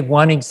if I can give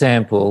one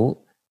example,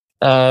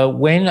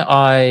 when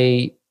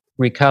I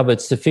recovered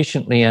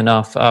sufficiently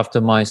enough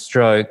after my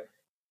stroke,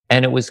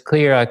 and it was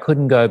clear I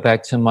couldn't go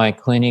back to my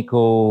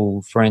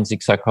clinical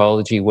forensic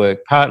psychology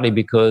work, partly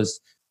because,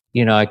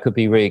 I could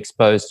be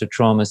re-exposed to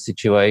trauma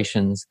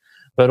situations,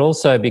 but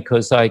also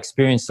because I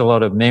experienced a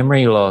lot of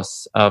memory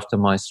loss after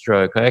my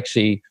stroke. I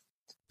actually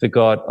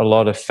forgot a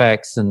lot of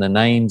facts and the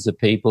names of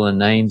people and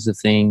names of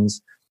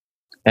things.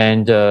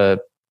 And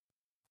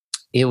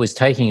it was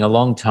taking a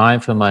long time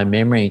for my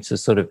memory to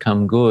sort of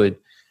come good.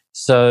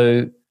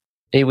 So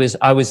I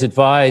was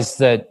advised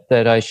that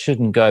I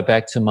shouldn't go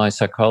back to my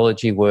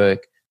psychology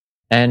work,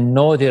 and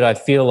nor did I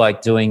feel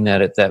like doing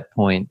that at that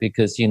point,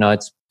 because, you know,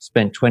 I'd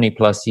spent 20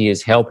 plus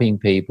years helping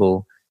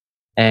people,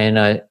 and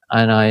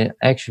I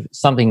actually,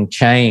 something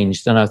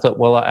changed, and I thought,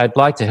 well, I'd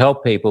like to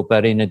help people,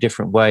 but in a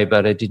different way,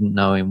 but I didn't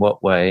know in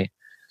what way.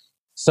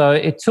 So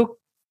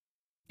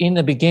in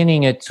the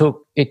beginning, it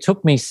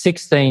took me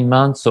 16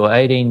 months or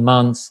 18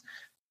 months.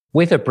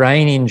 With a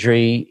brain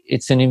injury,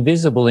 it's an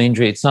invisible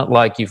injury. It's not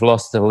like you've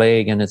lost a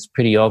leg and it's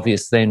pretty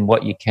obvious then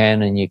what you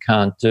can and you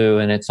can't do,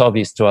 and it's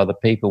obvious to other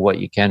people what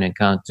you can and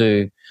can't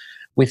do.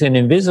 With an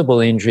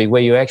invisible injury,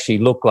 where you actually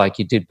look like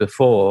you did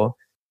before,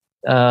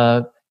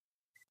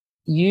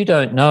 you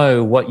don't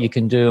know what you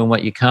can do and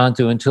what you can't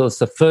do until it's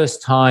the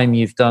first time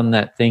you've done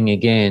that thing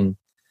again.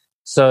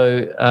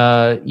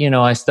 So, you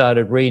know, I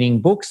started reading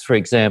books, for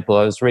example.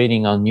 I was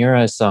reading on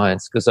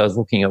neuroscience because I was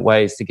looking at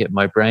ways to get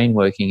my brain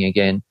working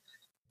again.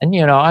 And,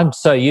 you know, I'm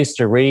so used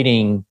to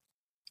reading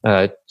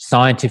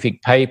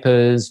scientific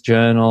papers,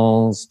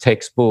 journals,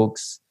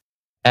 textbooks.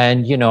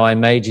 And, you know, I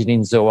majored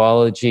in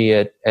zoology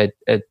at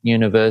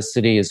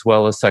university as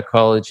well as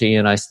psychology.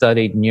 And I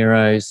studied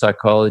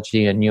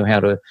neuropsychology and knew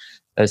how to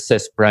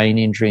assess brain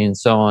injury and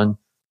so on.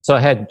 So I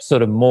had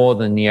sort of more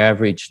than the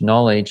average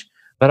knowledge.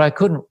 But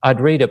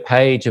I'd read a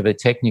page of a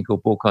technical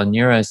book on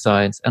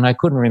neuroscience and I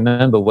couldn't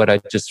remember what I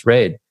just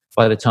read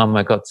by the time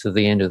I got to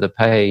the end of the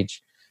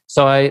page.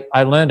 So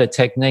I learned a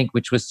technique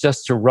which was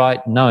just to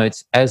write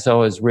notes as I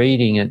was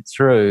reading it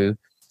through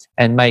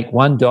and make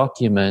one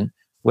document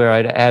where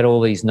I'd add all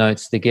these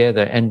notes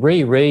together and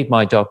reread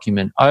my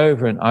document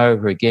over and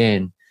over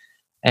again.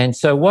 And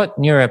so what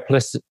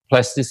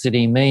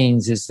neuroplasticity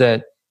means is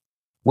that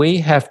we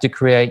have to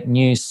create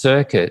new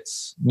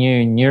circuits,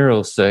 new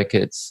neural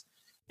circuits,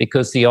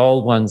 because the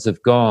old ones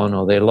have gone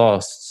or they're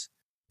lost.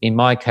 In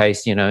my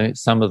case, you know,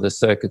 some of the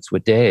circuits were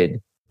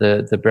dead.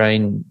 The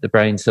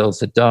brain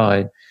cells had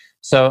died.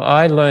 So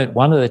I learned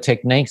one of the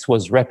techniques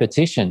was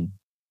repetition,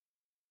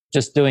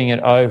 just doing it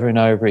over and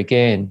over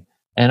again.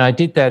 And I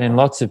did that in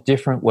lots of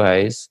different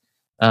ways,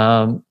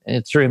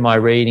 through my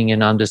reading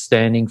and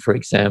understanding, for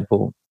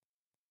example.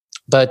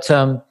 But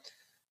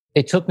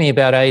it took me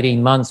about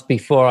 18 months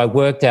before I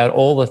worked out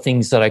all the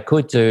things that I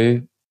could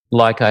do,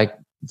 like I'd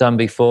done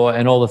before,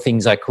 and all the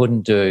things I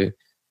couldn't do.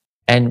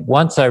 And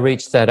once I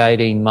reached that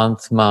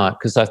 18-month mark,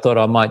 because I thought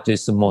I might do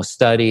some more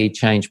study,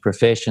 change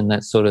profession,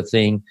 that sort of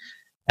thing,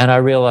 and I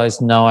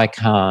realized, no, I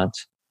can't,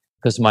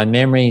 because my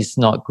memory's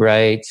not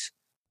great.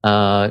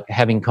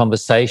 Having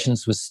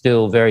conversations was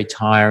still very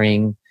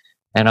tiring,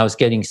 and I was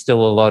getting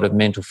still a lot of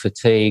mental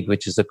fatigue,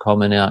 which is a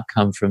common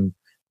outcome from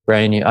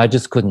brain. I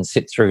just couldn't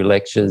sit through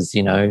lectures,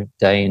 you know,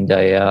 day in,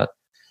 day out.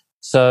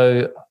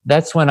 So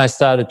that's when I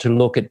started to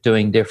look at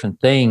doing different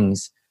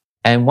things.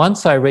 And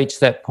once I reached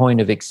that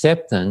point of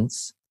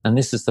acceptance, and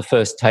this is the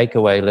first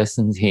takeaway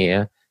lesson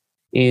here,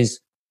 is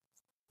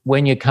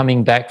when you're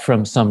coming back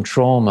from some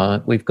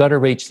trauma, we've got to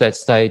reach that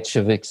stage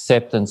of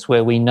acceptance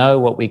where we know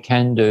what we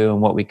can do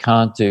and what we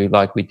can't do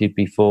like we did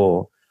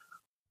before.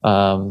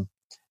 And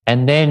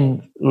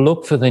then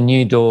look for the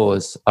new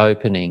doors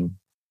opening,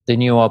 the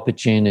new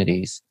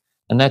opportunities.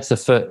 And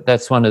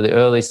that's one of the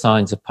early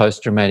signs of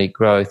post-traumatic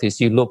growth,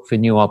 is you look for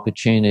new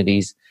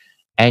opportunities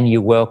and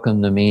you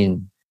welcome them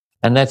in.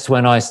 And that's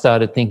when I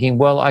started thinking,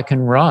 well, I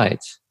can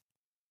write.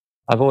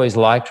 I've always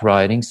liked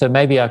writing, so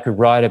maybe I could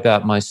write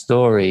about my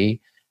story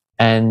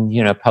and,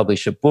 you know,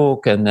 publish a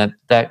book, and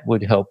that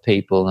would help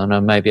people,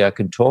 and maybe I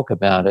can talk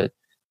about it.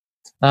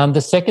 The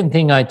second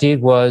thing I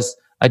did was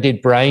I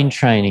did brain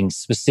training,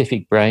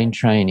 specific brain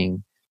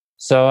training.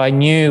 So I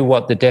knew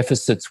what the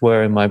deficits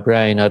were in my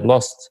brain. I'd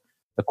lost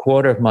a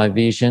quarter of my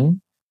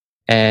vision,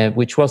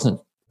 which wasn't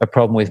a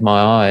problem with my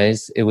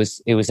eyes. It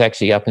was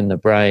actually up in the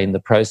brain, the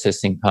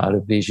processing part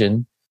of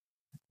vision.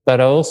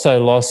 But I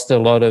also lost a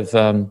lot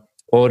of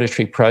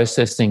auditory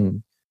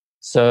processing.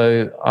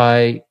 So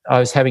I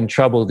was having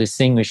trouble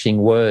distinguishing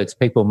words.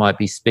 People might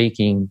be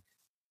speaking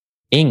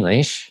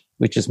English,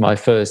 which is my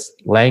first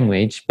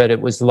language, but it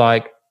was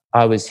like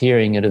I was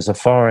hearing it as a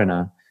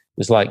foreigner. It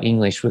was like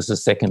English was a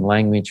second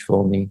language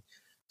for me.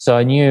 So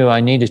I knew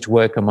I needed to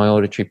work on my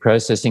auditory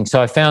processing. So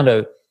I found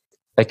a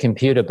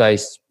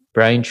computer-based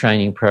brain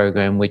training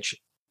program which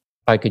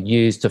I could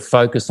use to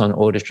focus on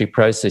auditory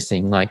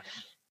processing, like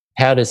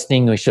how to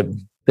distinguish a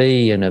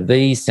B and a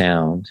V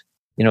sound.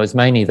 You know, it's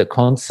mainly the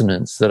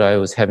consonants that I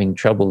was having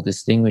trouble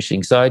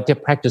distinguishing. So I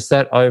did practice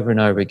that over and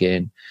over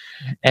again.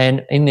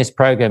 And in this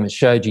program, it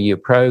showed you your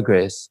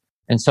progress.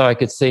 And so I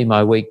could see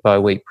my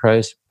week-by-week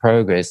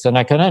progress. And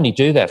I could only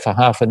do that for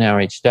half an hour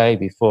each day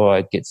before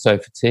I'd get so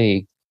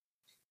fatigued.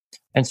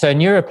 And so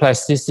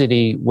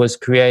neuroplasticity was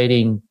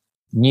creating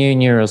new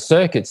neural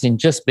circuits in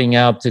just being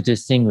able to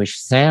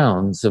distinguish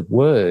sounds of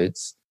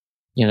words,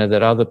 you know,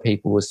 that other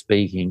people were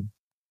speaking.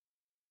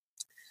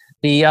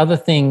 the other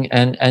thing,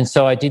 and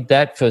so I did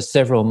that for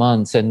several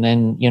months, and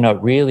then, you know,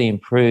 it really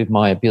improved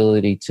my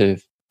ability to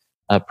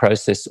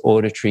process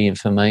auditory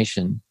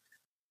information.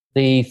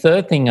 The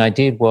third thing I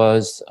did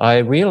was I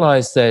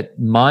realized that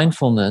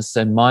mindfulness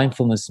and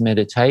mindfulness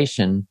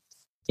meditation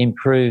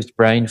improved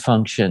brain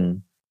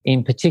function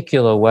in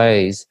particular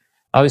ways.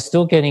 I was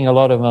still getting a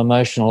lot of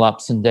emotional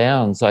ups and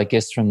downs, I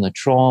guess, from the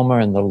trauma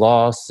and the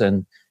loss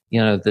and, you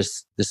know,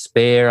 this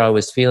despair I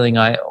was feeling.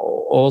 I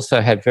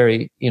also had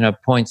very, you know,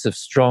 points of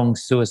strong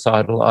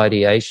suicidal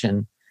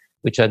ideation,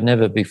 which I'd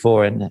never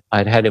before and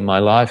I'd had in my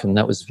life, and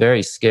that was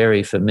very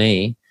scary for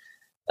me.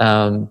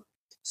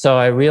 So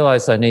I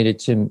realized I needed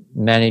to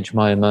manage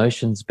my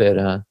emotions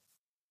better.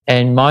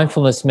 And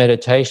mindfulness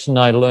meditation,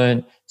 I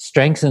learned,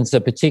 strengthens a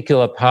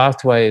particular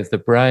pathway of the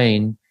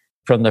brain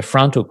from the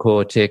frontal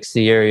cortex,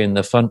 the area in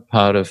the front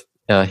part of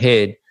our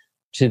head,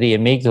 to the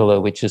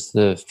amygdala, which is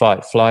the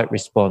fight-flight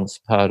response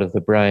part of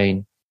the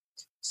brain.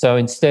 So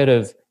instead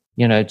of,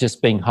 you know,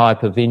 just being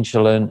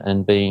hypervigilant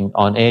and being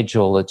on edge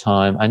all the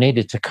time, I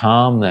needed to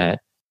calm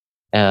that,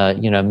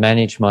 you know,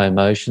 manage my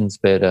emotions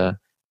better.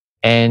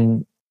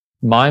 And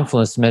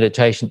mindfulness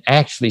meditation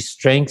actually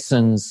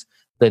strengthens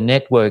the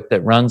network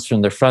that runs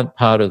from the front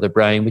part of the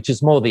brain, which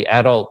is more the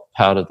adult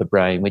part of the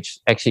brain, which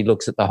actually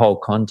looks at the whole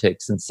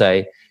context and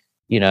say,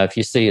 you know, if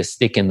you see a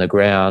stick in the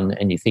ground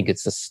and you think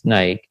it's a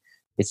snake,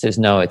 it says,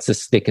 no, it's a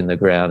stick in the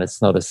ground.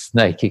 It's not a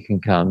snake. You can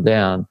calm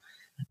down.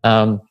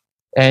 And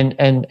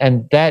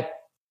that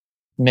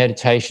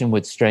meditation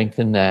would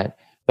strengthen that.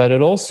 But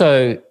it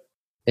also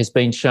has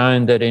been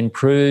shown that it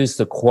improves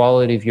the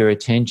quality of your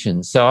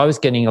attention. So I was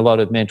getting a lot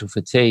of mental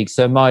fatigue.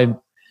 So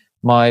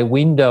my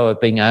window of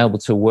being able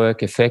to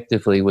work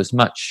effectively was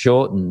much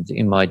shortened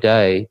in my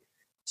day.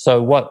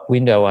 So what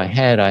window I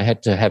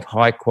had to have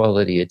high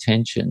quality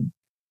attention,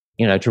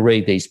 you know, to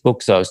read these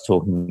books I was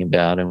talking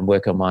about and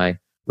work on my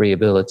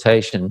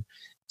rehabilitation.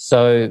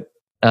 So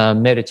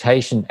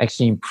meditation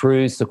actually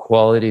improves the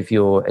quality of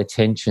your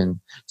attention.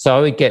 So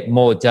I would get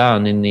more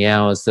done in the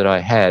hours that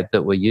I had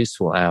that were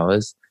useful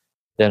hours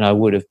than I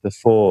would have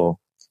before.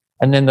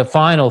 And then the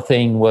final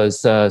thing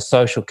was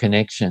social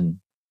connection.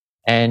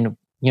 And,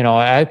 you know,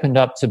 I opened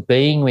up to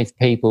being with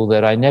people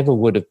that I never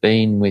would have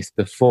been with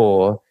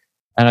before.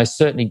 And I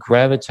certainly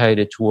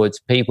gravitated towards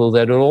people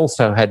that had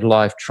also had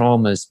life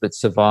traumas but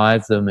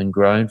survived them and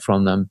grown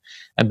from them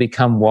and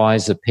become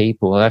wiser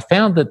people. And I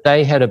found that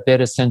they had a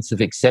better sense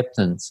of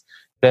acceptance,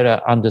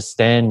 better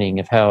understanding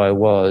of how I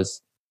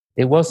was.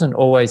 It wasn't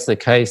always the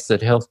case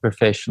that health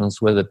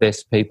professionals were the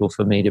best people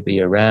for me to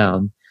be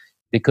around,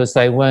 because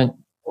they weren't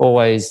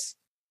always,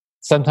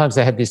 sometimes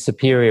they had this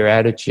superior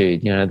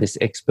attitude, you know, this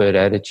expert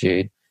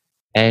attitude.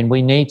 And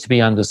we need to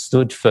be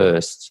understood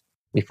first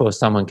before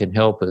someone can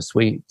help us.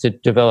 To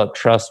develop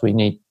trust, we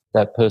need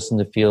that person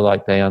to feel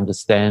like they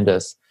understand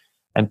us.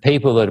 And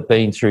people that have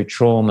been through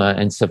trauma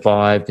and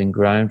survived and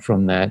grown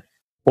from that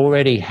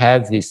already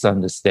have this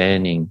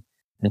understanding.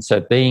 And so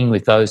being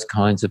with those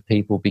kinds of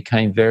people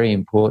became very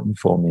important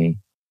for me.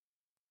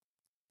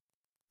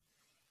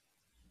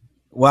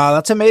 Wow,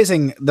 that's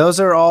amazing. Those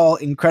are all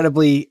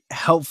incredibly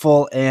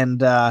helpful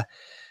and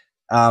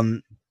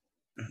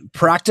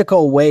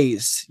practical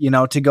ways, you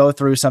know, to go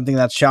through something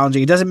that's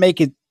challenging. It doesn't make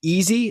it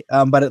easy,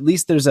 but at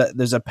least there's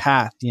a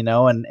path, you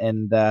know,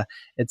 and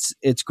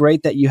it's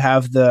great that you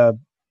have the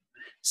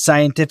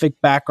scientific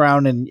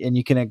background and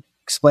you can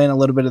explain a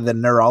little bit of the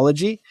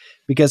neurology,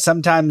 because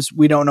sometimes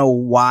we don't know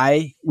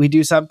why we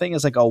do something.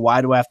 It's like, oh,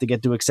 why do I have to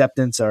get to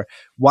acceptance, or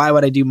why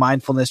would I do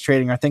mindfulness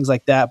training or things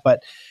like that?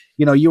 But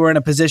you know, you were in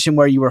a position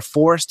where you were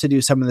forced to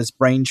do some of this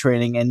brain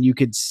training and you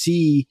could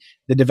see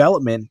the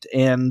development.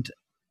 And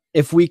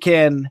if we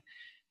can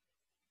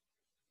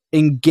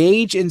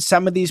engage in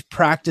some of these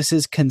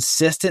practices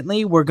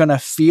consistently, we're going to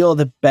feel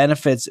the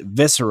benefits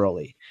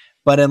viscerally.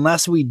 But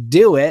unless we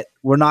do it,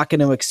 we're not going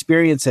to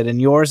experience it. And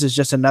yours is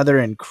just another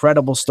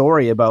incredible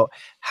story about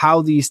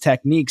how these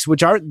techniques,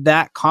 which aren't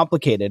that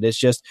complicated, it's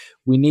just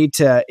we need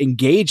to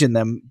engage in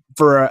them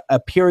for a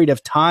period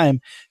of time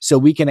so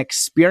we can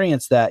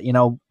experience that. You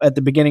know, at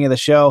the beginning of the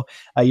show,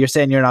 you're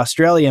saying you're in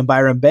Australia in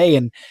Byron Bay,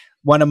 and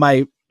one of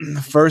my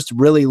first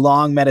really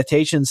long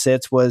meditation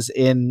sits was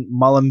in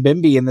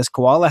Mullumbimby in this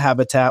koala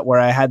habitat, where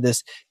I had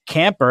this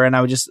camper and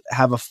I would just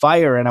have a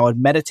fire and I would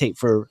meditate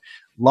for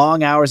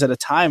long hours at a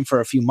time for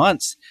a few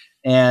months.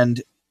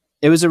 And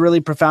it was a really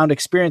profound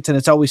experience, and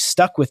it's always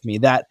stuck with me.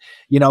 That,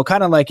 you know,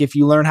 kind of like if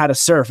you learn how to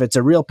surf, it's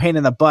a real pain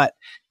in the butt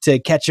to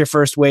catch your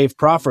first wave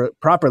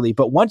properly.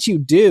 But once you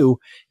do,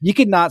 you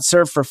could not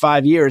surf for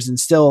 5 years and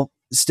still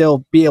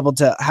be able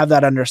to have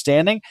that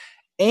understanding.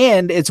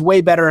 And it's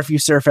way better if you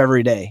surf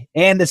every day.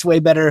 And it's way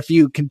better if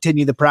you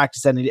continue the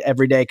practice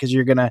every day, because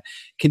you're going to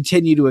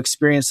continue to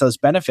experience those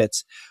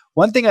benefits.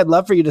 One thing I'd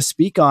love for you to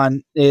speak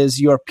on is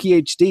your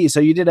PhD.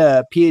 So you did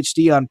a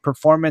PhD on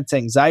performance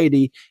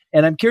anxiety.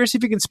 And I'm curious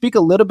if you can speak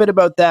a little bit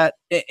about that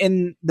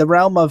in the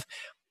realm of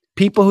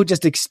people who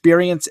just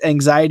experience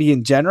anxiety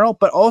in general,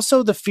 but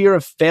also the fear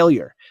of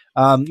failure.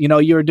 You know,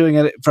 you were doing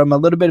it from a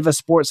little bit of a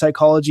sports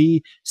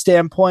psychology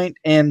standpoint.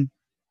 And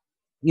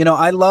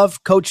I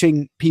love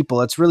coaching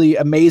people. It's really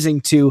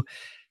amazing to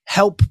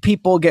help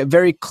people get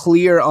very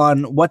clear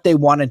on what they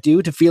want to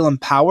do, to feel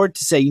empowered,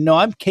 to say,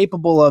 I'm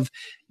capable of,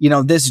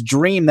 this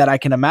dream that I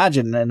can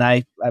imagine. And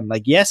I'm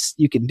like, yes,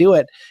 you can do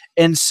it.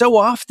 And so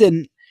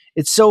often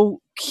it's so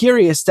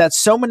curious that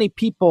so many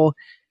people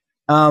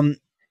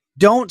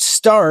don't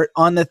start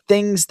on the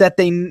things that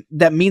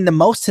mean the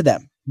most to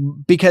them,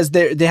 because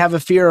they have a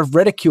fear of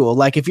ridicule.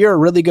 Like if you're a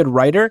really good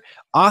writer,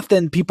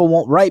 often people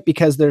won't write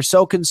because they're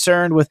so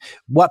concerned with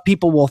what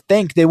people will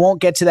think. They won't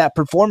get to that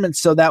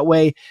performance, so that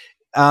way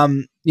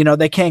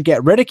they can't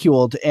get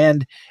ridiculed.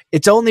 And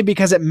it's only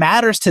because it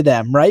matters to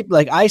them, right?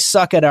 Like I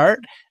suck at art.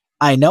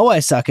 I know I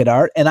suck at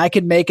art, and I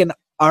could make an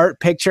art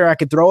picture. I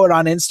could throw it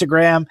on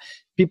Instagram.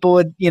 People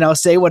would,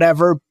 say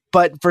whatever.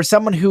 But for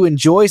someone who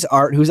enjoys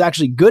art, who's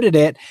actually good at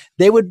it,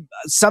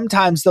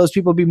 sometimes those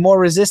people be more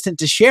resistant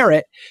to share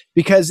it,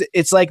 because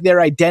it's like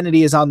their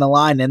identity is on the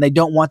line and they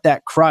don't want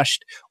that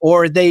crushed.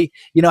 Or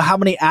how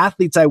many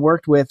athletes I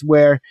worked with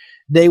where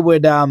they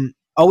would,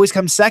 always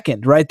come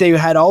second, right? They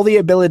had all the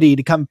ability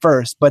to come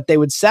first, but they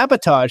would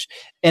sabotage.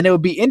 And it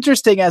would be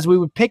interesting as we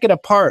would pick it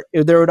apart.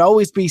 There would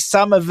always be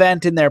some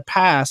event in their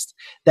past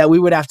that we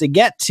would have to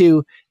get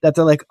to that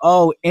they're like,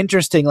 oh,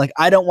 interesting. Like,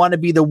 I don't want to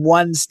be the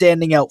one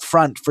standing out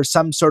front for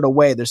some sort of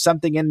way. There's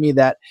something in me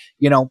that,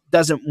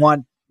 doesn't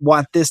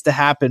want this to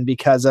happen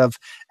because of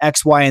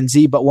X, Y, and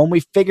Z. But when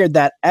we figured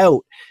that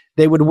out,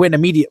 they would win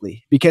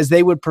immediately because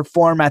they would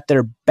perform at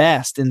their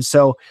best. And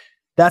so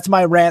that's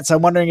my rant. So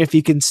I'm wondering if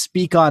you can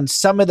speak on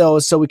some of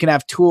those so we can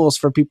have tools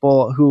for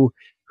people who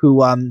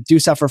do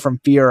suffer from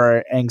fear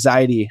or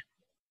anxiety.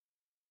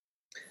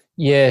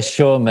 Yeah,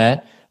 sure,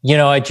 Matt.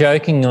 I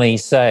jokingly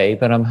say,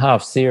 but I'm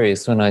half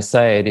serious when I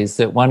say it, is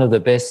that one of the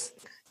best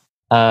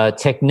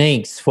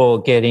techniques for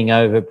getting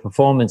over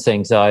performance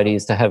anxiety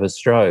is to have a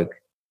stroke.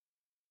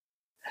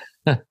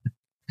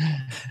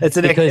 It's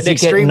an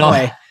extreme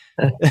way.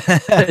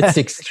 It's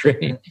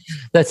extreme.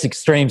 That's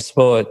extreme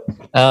sport.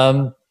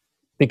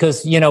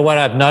 Because, what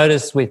I've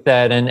noticed with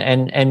that,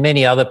 and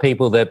many other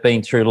people that have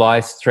been through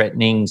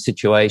life-threatening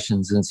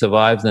situations and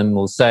survived them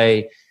will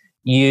say,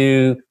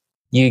 you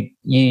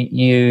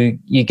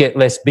get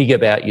less big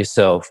about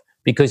yourself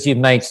because you've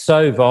made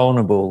so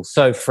vulnerable,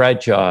 so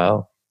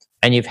fragile,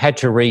 and you've had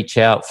to reach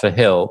out for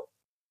help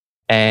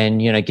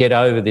and, get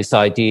over this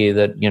idea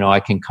that, I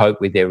can cope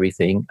with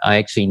everything. I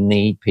actually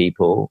need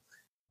people.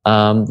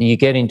 You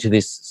get into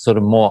this sort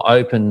of more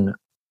open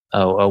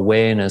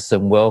awareness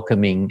and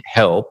welcoming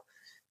help,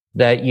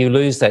 that you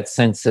lose that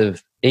sense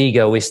of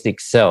egoistic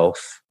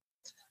self.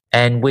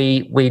 And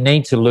we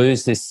need to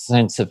lose this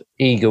sense of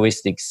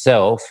egoistic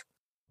self,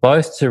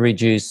 both to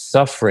reduce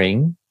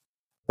suffering,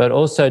 but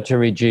also to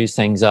reduce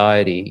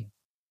anxiety.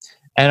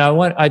 And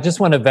I just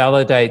want to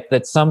validate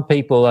that some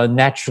people are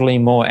naturally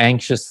more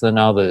anxious than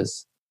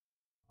others.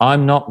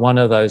 I'm not one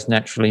of those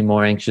naturally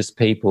more anxious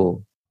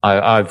people,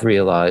 I've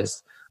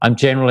realized. I'm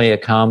generally a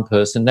calm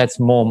person. That's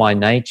more my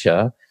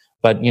nature.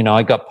 But,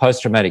 I got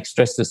post-traumatic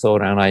stress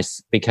disorder and I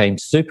became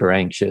super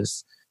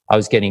anxious. I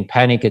was getting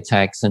panic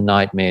attacks and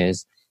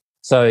nightmares.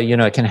 So,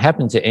 it can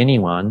happen to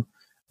anyone.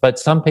 But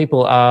some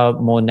people are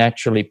more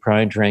naturally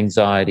prone to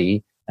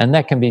anxiety. And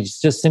that can be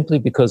just simply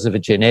because of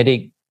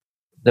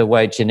the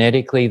way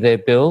genetically they're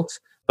built,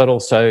 but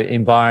also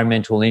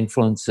environmental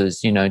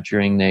influences,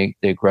 during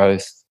their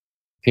growth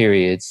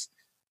periods.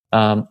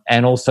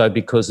 And also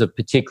because of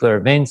particular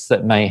events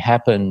that may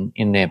happen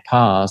in their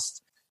past,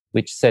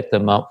 which set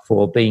them up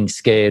for being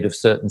scared of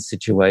certain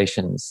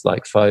situations,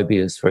 like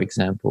phobias, for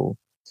example.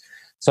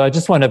 So I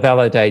just want to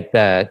validate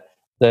that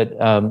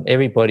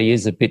everybody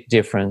is a bit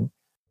different.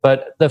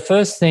 But the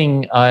first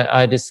thing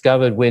I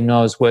discovered when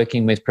I was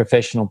working with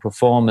professional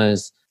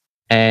performers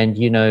and,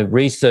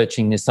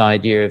 researching this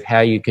idea of how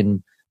you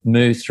can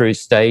move through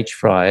stage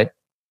fright,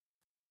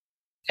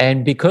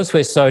 and because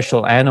we're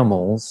social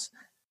animals,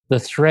 the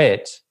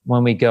threat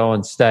when we go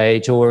on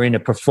stage or in a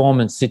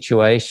performance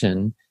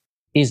situation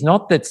is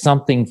not that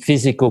something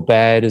physical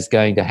bad is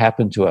going to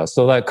happen to us,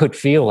 although it could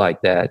feel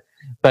like that.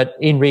 But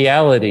in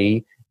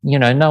reality,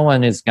 no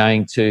one is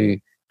going to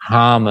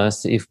harm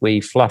us if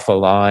we fluff a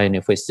line,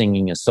 if we're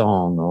singing a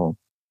song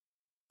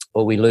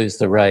or we lose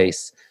the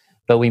race.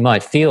 But we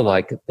might feel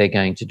like they're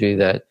going to do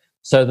that.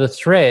 So the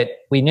threat,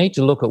 we need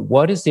to look at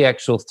what is the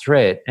actual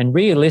threat. And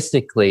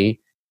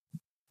realistically,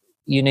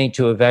 you need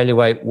to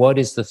evaluate what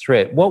is the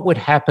threat. What would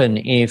happen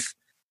if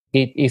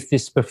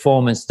this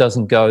performance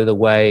doesn't go the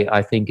way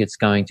I think it's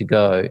going to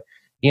go?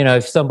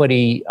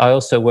 I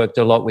also worked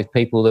a lot with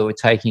people that were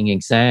taking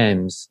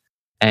exams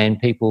and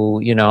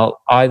people,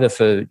 either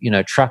for,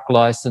 truck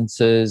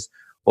licenses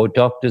or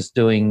doctors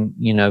doing,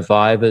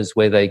 vivas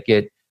where they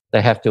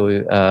have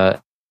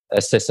to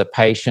assess a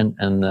patient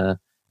and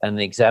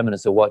the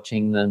examiners are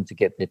watching them to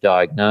get their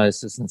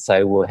diagnosis and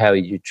say, well, how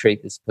would you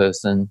treat this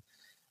person?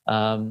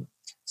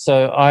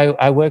 So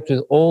I worked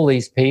with all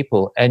these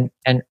people and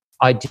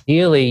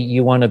ideally,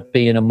 you want to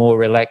be in a more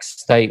relaxed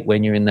state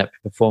when you're in that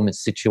performance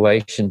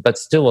situation, but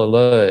still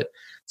alert.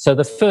 So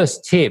the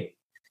first tip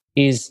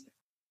is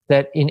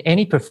that in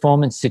any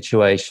performance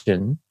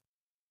situation,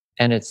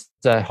 and it's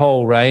a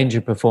whole range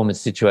of performance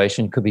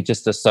situation, could be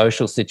just a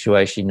social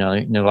situation,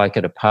 like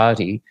at a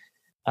party,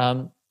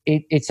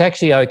 it's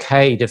actually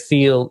okay to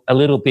feel a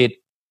little bit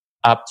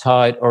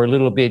uptight or a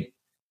little bit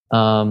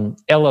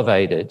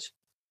elevated.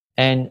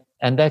 And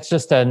that's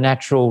just a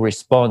natural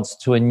response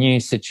to a new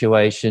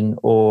situation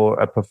or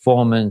a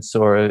performance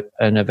or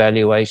an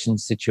evaluation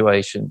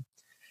situation.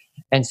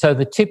 And so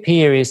the tip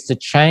here is to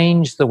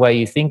change the way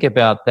you think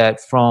about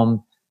that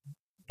from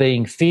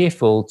being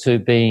fearful to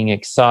being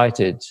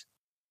excited,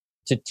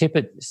 to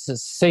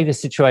see the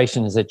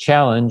situation as a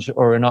challenge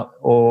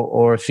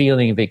or a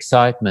feeling of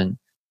excitement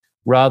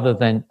rather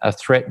than a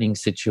threatening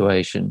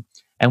situation.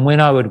 And when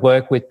I would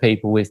work with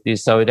people with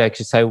this, I would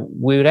actually say,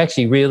 we would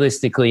actually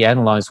realistically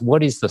analyze,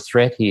 what is the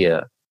threat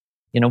here?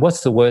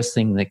 What's the worst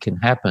thing that can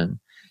happen?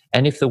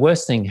 And if the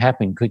worst thing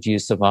happened, could you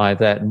survive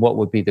that? And what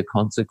would be the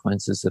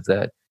consequences of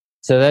that?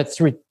 So that's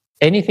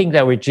anything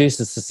that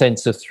reduces the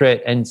sense of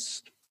threat and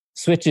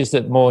switches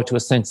it more to a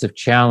sense of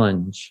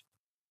challenge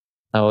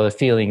or a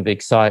feeling of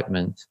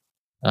excitement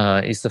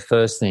is the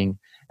first thing.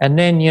 And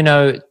then,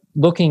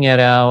 looking at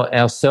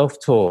our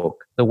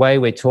self-talk, the way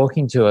we're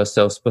talking to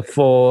ourselves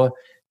before,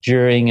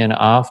 during, and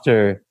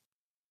after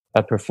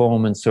a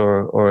performance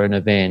or an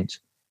event,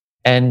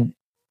 and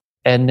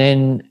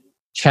then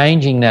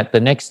changing that the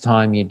next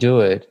time you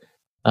do it.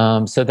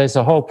 So there's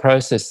a whole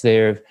process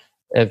there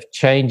of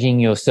changing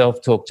your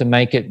self-talk to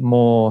make it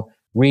more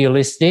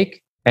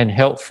realistic and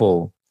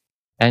helpful.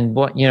 And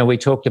we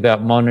talked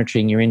about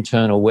monitoring your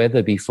internal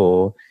weather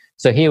before.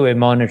 So here we're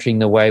monitoring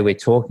the way we're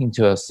talking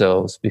to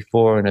ourselves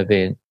before an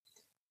event,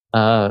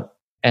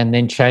 and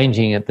then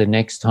changing it the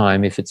next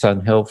time if it's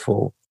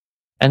unhelpful.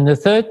 And the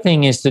third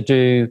thing is to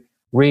do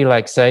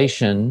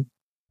relaxation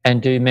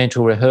and do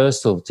mental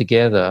rehearsal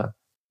together.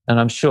 And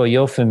I'm sure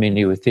you're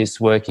familiar with this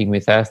working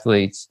with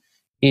athletes,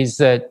 is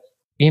that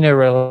in a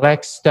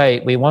relaxed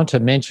state, we want to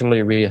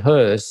mentally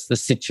rehearse the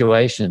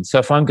situation. So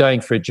if I'm going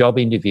for a job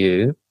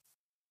interview,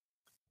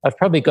 I've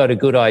probably got a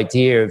good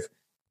idea of,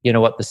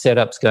 what the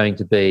setup's going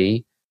to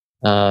be,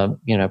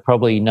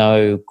 probably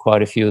know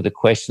quite a few of the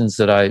questions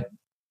that I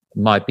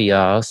might be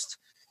asked.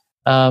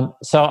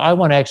 So I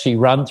want to actually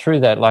run through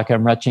that like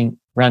I'm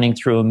running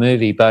through a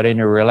movie, but in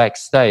a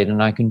relaxed state,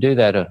 and I can do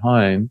that at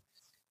home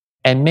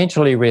and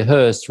mentally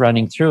rehearse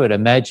running through it.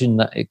 Imagine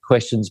the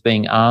questions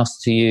being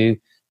asked to you,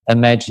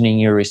 imagining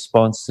your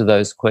response to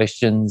those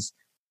questions,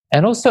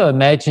 and also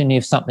imagine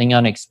if something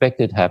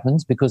unexpected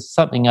happens, because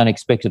something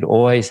unexpected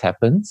always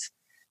happens.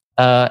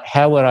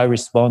 How would I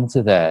respond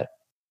to that?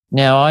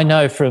 Now, I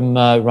know from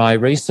my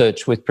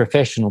research with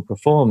professional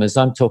performers,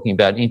 I'm talking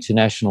about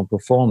international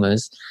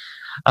performers,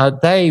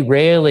 they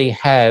rarely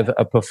have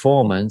a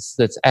performance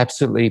that's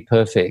absolutely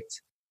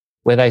perfect,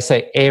 where they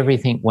say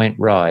everything went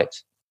right,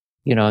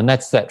 and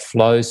that's that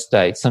flow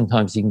state.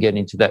 Sometimes you can get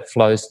into that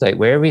flow state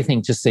where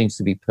everything just seems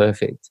to be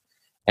perfect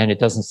and it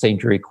doesn't seem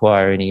to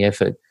require any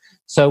effort.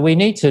 So we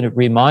need to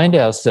remind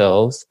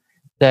ourselves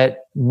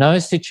that no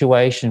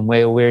situation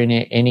where we're in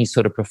any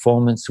sort of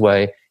performance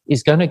way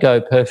is going to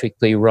go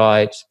perfectly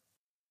right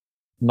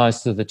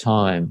most of the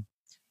time.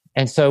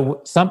 And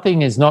so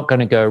something is not going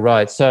to go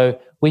right. So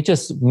we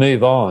just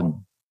move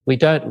on. We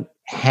don't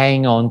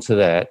hang on to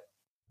that.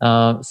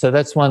 So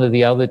that's one of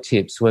the other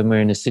tips when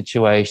we're in a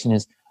situation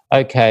is,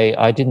 okay,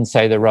 I didn't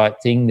say the right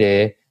thing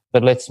there,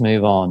 but let's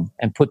move on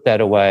and put that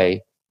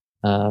away.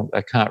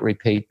 I can't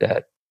repeat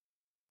that.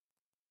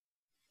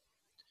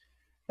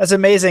 That's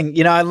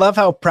amazing. I love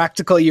how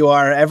practical you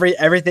are.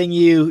 Everything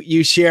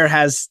you share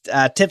has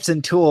tips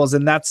and tools,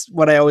 and that's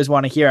what I always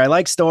want to hear. I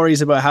like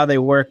stories about how they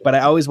work, but I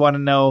always want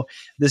to know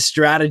the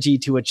strategy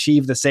to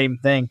achieve the same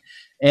thing.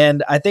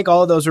 And I think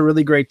all of those are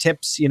really great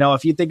tips.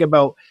 If you think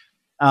about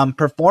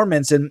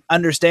performance and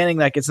understanding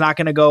like it's not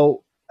going to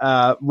go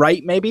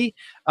right, maybe,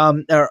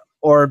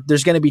 or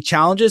there's going to be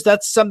challenges,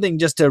 that's something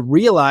just to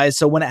realize.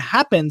 So when it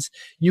happens,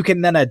 you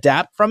can then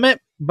adapt from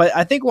it. But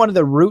I think one of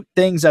the root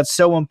things that's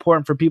so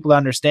important for people to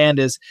understand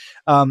is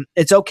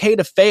it's okay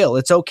to fail.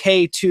 It's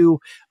okay to,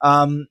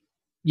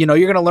 you're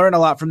going to learn a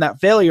lot from that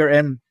failure.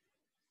 And,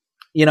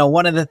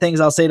 one of the things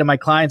I'll say to my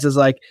clients is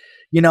like,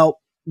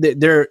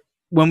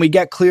 when we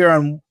get clear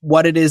on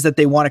what it is that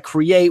they want to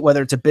create,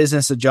 whether it's a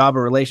business, a job,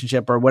 a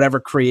relationship, or whatever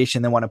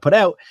creation they want to put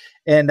out,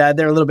 and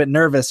they're a little bit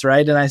nervous,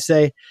 right? And I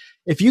say,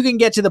 if you can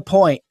get to the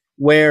point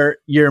where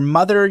your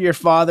mother, your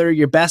father,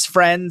 your best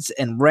friends,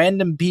 and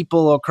random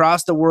people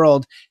across the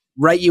world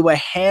write you a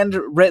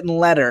handwritten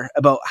letter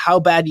about how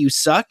bad you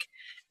suck,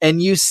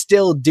 and you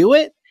still do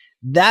it,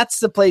 that's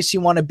the place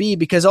you want to be,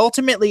 because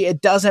ultimately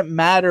it doesn't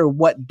matter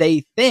what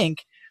they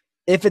think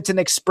if it's an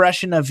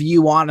expression of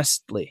you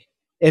honestly.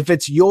 If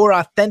it's your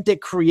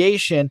authentic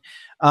creation,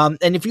 and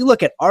if you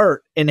look at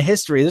art in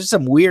history, there's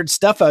some weird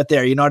stuff out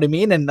there, you know what I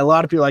mean? And a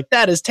lot of people are like,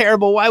 that is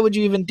terrible. Why would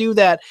you even do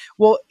that?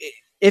 Well,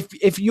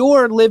 if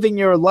you're living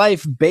your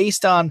life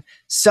based on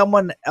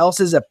someone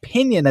else's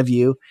opinion of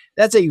you,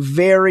 that's a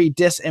very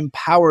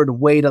disempowered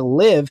way to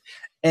live.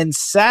 And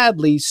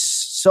sadly,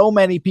 so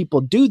many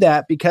people do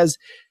that because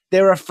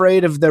they're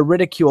afraid of the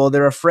ridicule.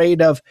 They're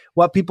afraid of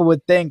what people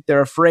would think.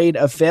 They're afraid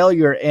of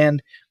failure.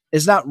 And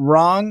it's not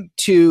wrong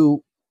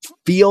to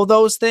feel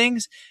those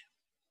things.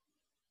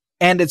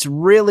 And it's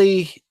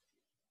really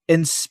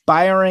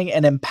inspiring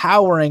and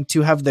empowering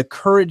to have the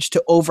courage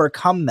to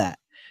overcome that.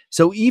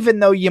 So even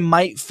though you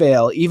might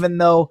fail, even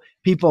though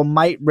people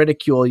might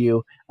ridicule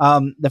you,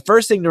 the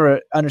first thing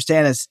to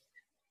understand is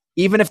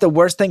even if the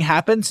worst thing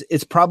happens,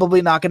 it's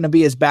probably not going to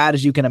be as bad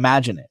as you can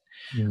imagine it.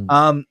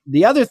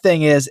 The other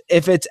thing is,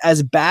 if it's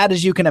as bad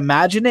as you can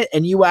imagine it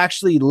and you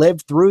actually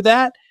live through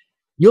that,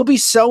 you'll be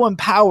so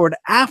empowered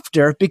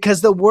after,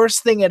 because the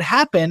worst thing had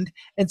happened.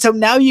 And so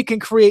now you can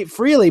create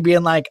freely,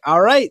 being like,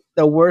 all right,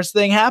 the worst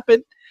thing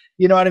happened.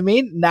 You know what I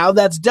mean? Now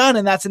that's done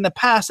and that's in the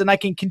past, and I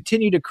can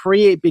continue to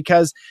create,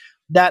 because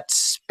that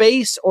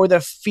space or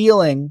the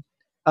feeling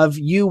of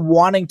you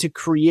wanting to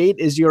create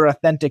is your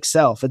authentic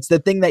self. It's the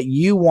thing that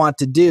you want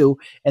to do.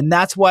 And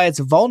that's why it's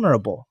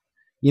vulnerable.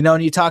 You know,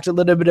 and you talked a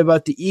little bit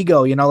about the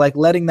ego, you know, like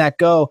letting that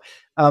go.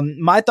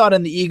 My thought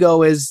on the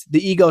ego is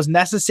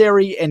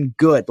necessary and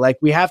good. Like,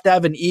 we have to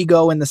have an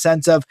ego in the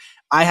sense of,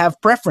 I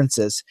have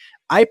preferences.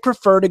 I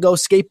prefer to go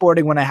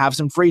skateboarding when I have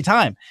some free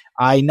time.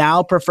 I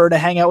now prefer to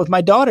hang out with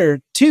my daughter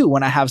too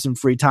when I have some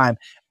free time.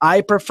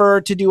 I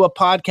prefer to do a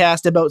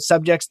podcast about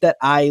subjects that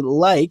I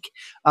like.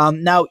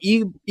 Now,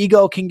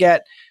 ego can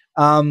get,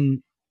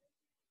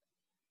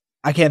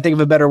 I can't think of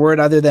a better word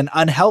other than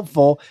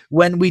unhelpful,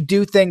 when we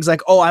do things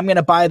like, oh, I'm going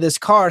to buy this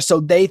car so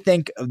they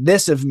think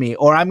this of me,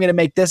 or I'm going to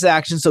make this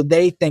action so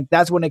they think.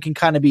 That's when it can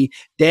kind of be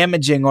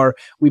damaging, or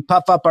we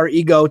puff up our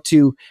ego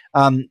to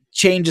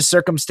change a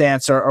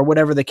circumstance or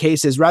whatever the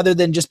case is, rather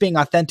than just being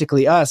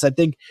authentically us. I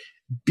think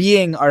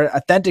being our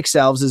authentic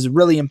selves is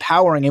really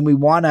empowering, and we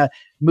want to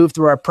move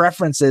through our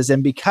preferences.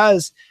 And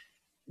because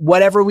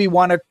whatever we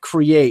want to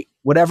create,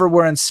 whatever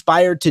we're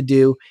inspired to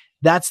do,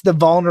 that's the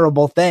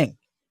vulnerable thing.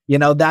 You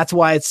know, that's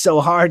why it's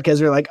so hard,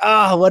 because we're like,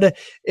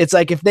 it's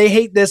like, if they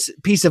hate this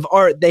piece of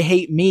art, they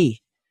hate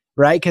me,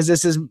 right? Because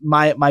this is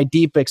my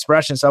deep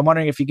expression. So I'm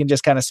wondering if you can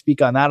just kind of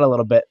speak on that a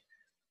little bit.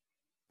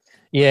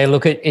 Yeah,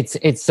 look,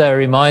 it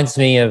reminds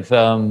me of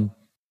an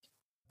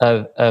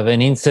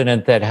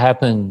incident that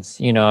happened.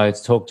 You know,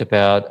 it's talked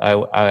about.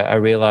 I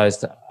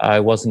realized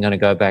I wasn't going to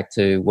go back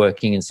to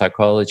working in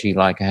psychology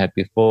like I had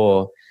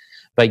before,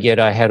 but yet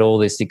I had all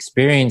this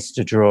experience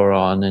to draw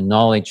on and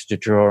knowledge to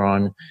draw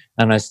on,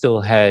 and I still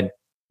had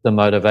the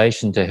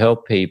motivation to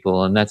help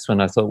people. And that's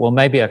when I thought, well,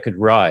 maybe I could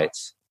write.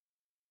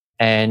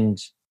 And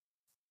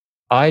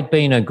I'd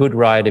been a good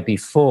writer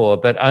before,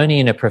 but only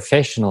in a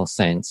professional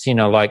sense, you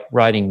know, like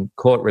writing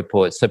court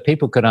reports, so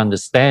people could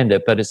understand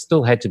it, but it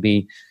still had to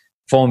be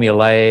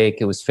formulaic.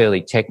 It was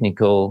fairly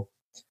technical.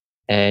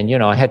 And, you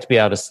know, I had to be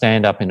able to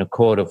stand up in a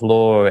court of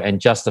law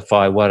and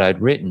justify what I'd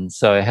written.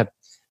 So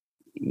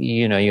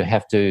you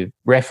have to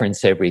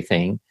reference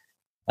everything.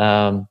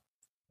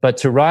 But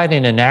to write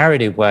in a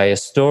narrative way, a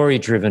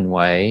story-driven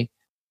way,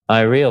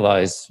 I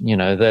realized, you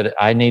know, that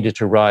I needed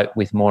to write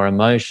with more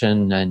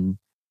emotion and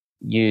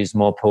use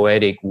more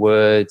poetic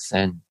words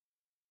and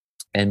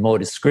more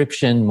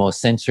description, more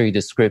sensory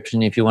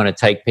description. If you want to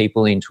take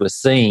people into a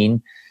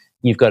scene,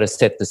 you've got to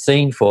set the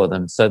scene for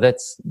them. So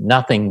that's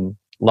nothing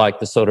like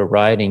the sort of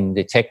writing,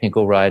 the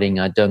technical writing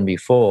I'd done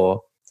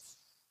before.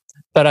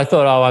 But I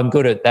thought, I'm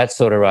good at that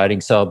sort of writing,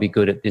 so I'll be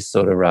good at this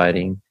sort of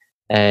writing.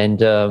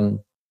 And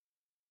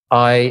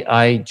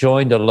I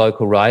joined a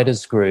local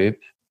writers group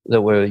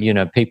that were, you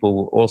know,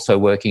 people also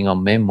working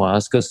on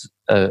memoirs, because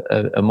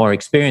a more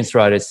experienced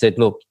writer said,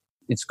 look,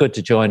 it's good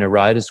to join a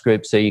writers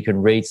group so you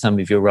can read some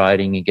of your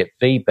writing and get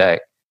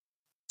feedback.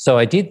 So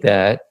I did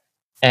that.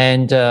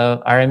 And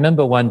I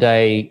remember one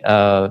day,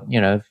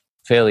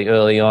 fairly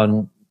early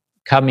on,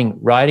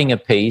 writing a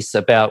piece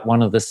about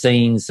one of the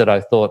scenes that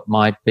I thought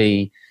might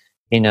be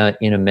in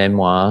a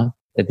memoir.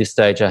 At this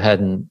stage, I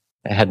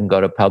hadn't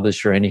got a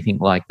publisher or anything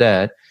like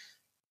that.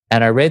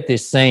 And I read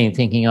this scene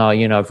thinking,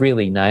 I've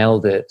really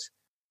nailed it.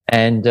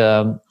 And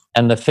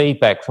the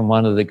feedback from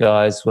one of the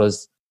guys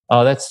was,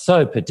 oh, that's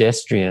so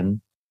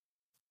pedestrian.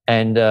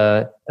 And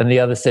the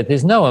other said,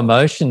 there's no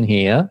emotion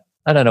here.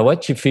 I don't know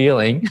what you're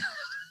feeling.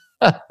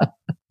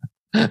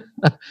 And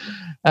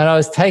I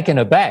was taken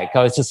aback.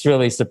 I was just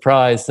really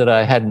surprised that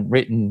I hadn't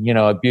written,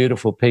 a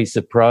beautiful piece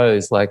of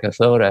prose like I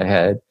thought I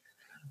had.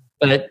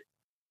 But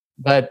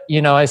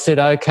I said,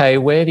 okay,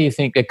 where do you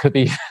think there could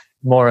be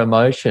more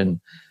emotion?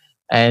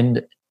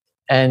 And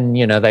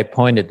they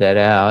pointed that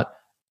out.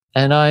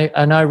 And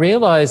I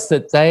realized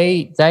that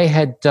they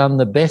had done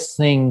the best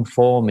thing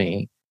for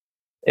me.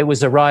 It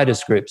was a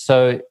writer's group.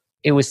 So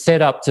it was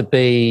set up to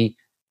be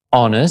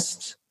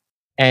honest,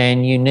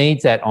 and you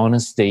need that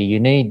honesty. You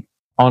need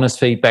honest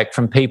feedback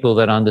from people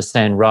that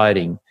understand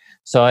writing.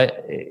 So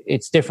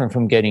it's different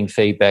from getting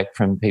feedback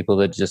from people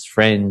that are just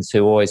friends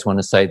who always want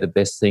to say the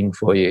best thing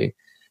for you.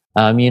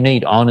 You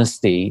need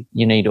honesty.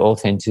 You need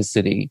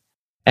authenticity.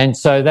 And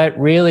so that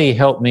really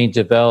helped me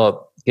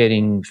develop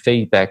getting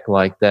feedback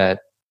like that,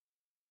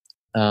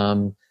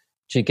 to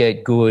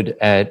get good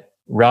at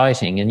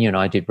writing. And,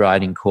 I did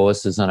writing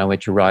courses and I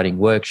went to writing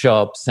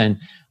workshops, and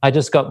I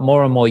just got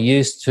more and more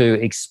used to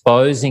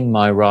exposing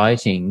my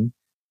writing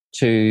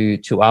to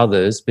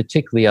others,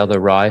 particularly other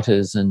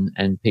writers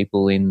and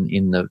people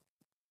in the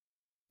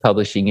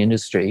publishing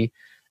industry,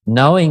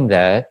 knowing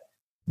that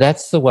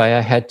that's the way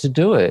I had to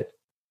do it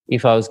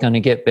if I was going to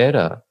get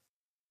better.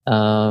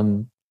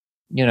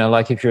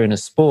 Like if you're in a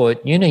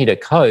sport, you need a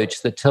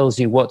coach that tells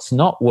you what's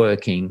not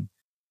working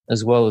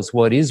as well as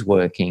what is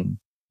working.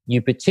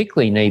 You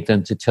particularly need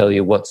them to tell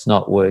you what's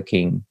not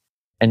working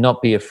and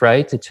not be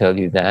afraid to tell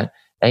you that.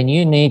 And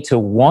you need to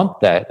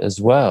want that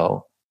as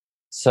well.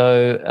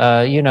 So,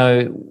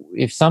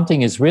 if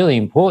something is really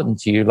important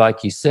to you,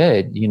 like you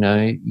said,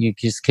 you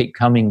just keep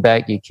coming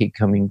back,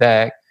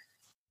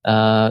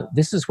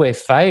 this is where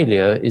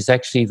failure is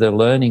actually the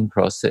learning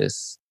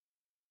process.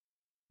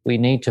 We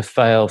need to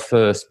fail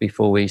first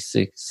before we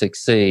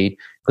succeed,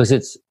 because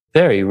it's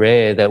very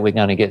rare that we're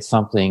going to get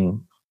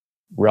something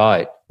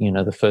right,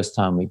 the first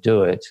time we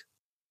do it.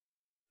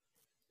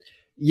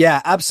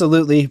 Yeah,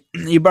 absolutely.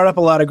 You brought up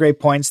a lot of great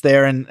points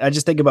there. And I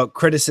just think about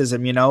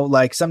criticism,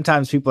 like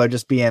sometimes people are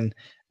just being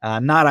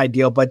not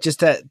ideal, but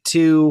just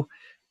to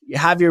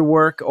have your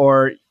work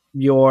or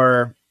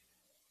your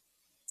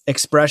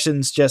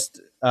expressions just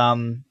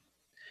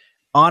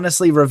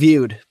honestly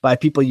reviewed by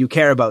people you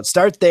care about.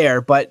 Start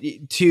there, but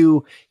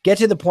to get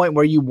to the point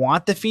where you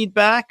want the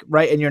feedback,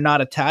 right, and you're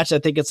not attached, I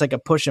think it's like a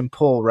push and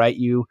pull, right?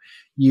 You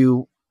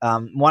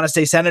want to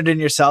stay centered in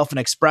yourself and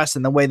express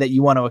in the way that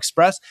you want to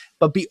express,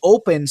 but be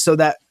open so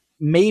that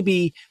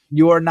maybe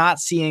you're not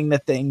seeing the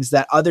things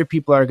that other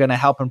people are going to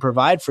help and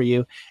provide for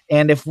you.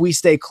 And if we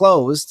stay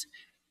closed,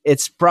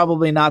 it's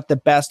probably not the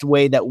best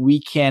way that we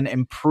can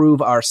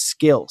improve our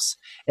skills.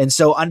 And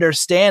so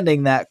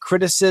understanding that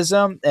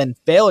criticism and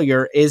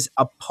failure is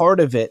a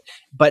part of it,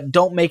 but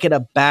don't make it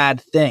a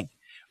bad thing,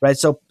 right?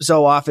 So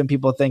often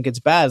people think it's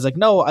bad. It's like,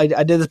 no, I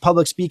did this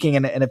public speaking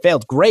and it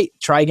failed. Great,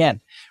 try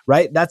again,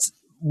 right? That's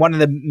one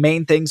of the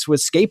main things with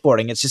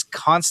skateboarding. It's just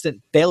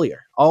constant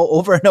failure all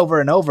over and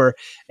over and over.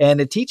 And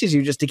it teaches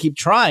you just to keep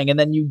trying, and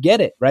then you get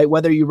it, right?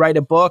 Whether you write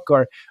a book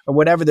or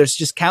whatever, there's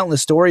just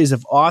countless stories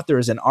of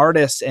authors and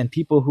artists and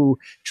people who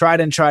tried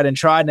and tried and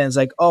tried. And it's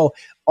like, oh,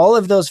 all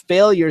of those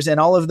failures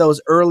and all of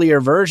those earlier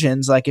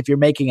versions, like if you're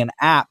making an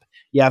app,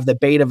 you have the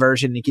beta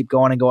version, and you keep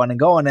going and going and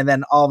going. And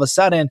then all of a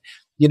sudden,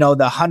 the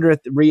 100th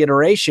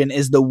reiteration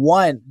is the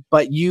one,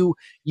 but you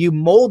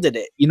molded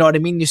it. You know what I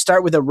mean? You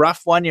start with a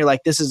rough one. You're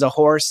like, this is a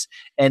horse,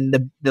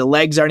 and the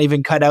legs aren't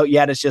even cut out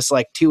yet. It's just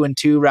like 2 and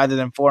 2 rather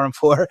than 4 and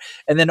 4.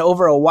 And then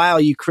over a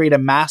while, you create a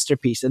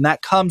masterpiece, and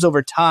that comes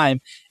over time.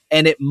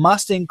 And it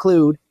must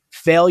include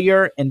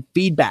failure and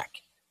feedback.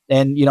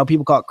 And,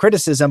 people call it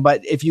criticism,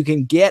 but if you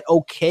can get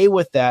okay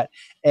with that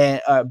and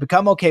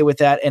become okay with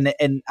that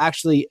and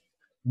actually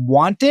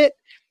want it,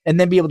 and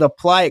then be able to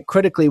apply it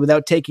critically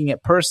without taking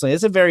it personally,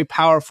 it's a very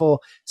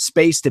powerful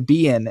space to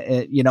be in,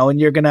 and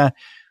you're going to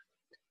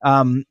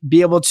be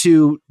able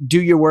to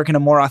do your work in a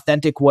more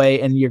authentic way,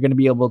 and you're going to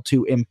be able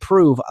to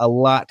improve a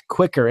lot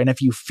quicker. And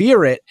if you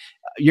fear it,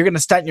 you're going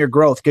to stunt your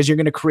growth because you're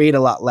going to create a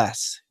lot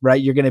less,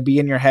 right? You're going to be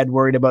in your head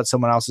worried about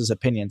someone else's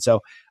opinion. So,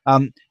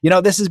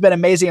 this has been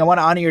amazing. I want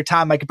to honor your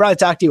time. I could probably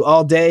talk to you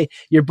all day.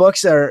 Your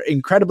books are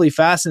incredibly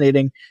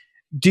fascinating.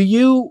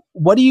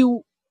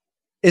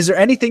 Is there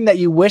anything that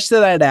you wish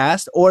that I'd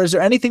asked, or is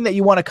there anything that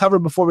you want to cover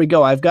before we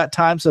go? I've got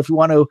time, so if you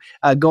want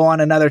to go on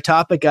another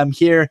topic, I'm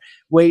here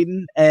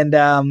waiting. And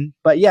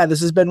but yeah, this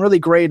has been really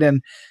great,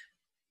 and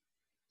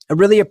I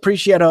really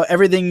appreciate how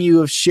everything you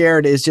have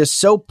shared is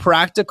just so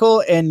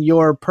practical, and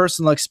your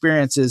personal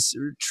experience is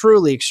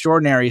truly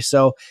extraordinary.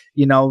 So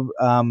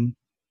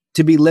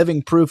to be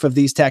living proof of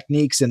these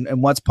techniques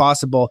and what's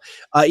possible,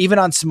 even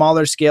on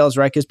smaller scales,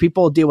 right? Because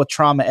people deal with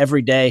trauma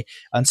every day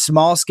on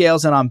small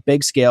scales and on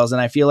big scales. And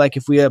I feel like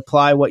if we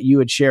apply what you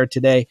had shared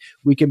today,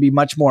 we can be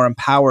much more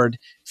empowered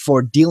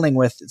for dealing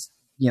with,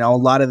 a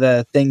lot of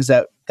the things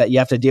that you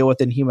have to deal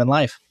with in human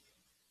life.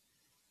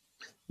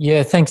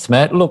 Yeah, thanks,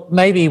 Matt. Look,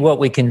 maybe what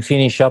we can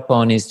finish up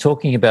on is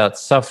talking about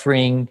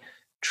suffering,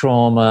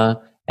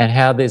 trauma, and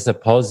how there's a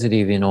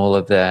positive in all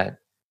of that.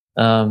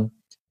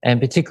 And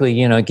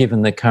particularly,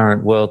 given the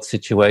current world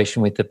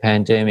situation with the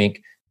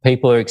pandemic,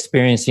 people are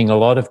experiencing a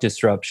lot of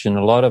disruption,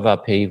 a lot of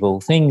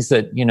upheaval, things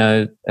that,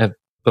 have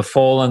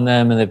befallen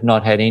them, and they've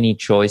not had any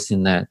choice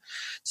in that.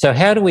 So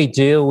how do we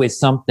deal with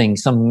some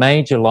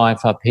major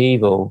life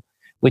upheaval,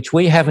 which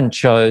we haven't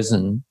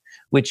chosen,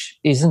 which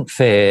isn't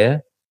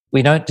fair?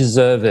 We don't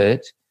deserve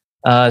it.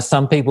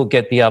 Some people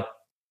get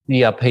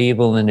the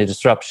upheaval and the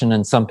disruption,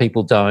 and some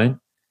people don't.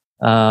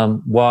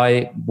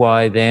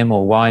 Why them,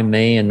 or why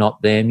me and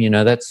not them,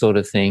 that sort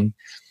of thing.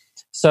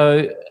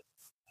 So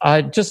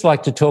I'd just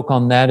like to talk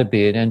on that a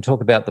bit and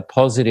talk about the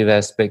positive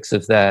aspects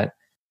of that.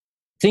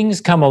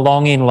 Things come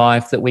along in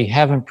life that we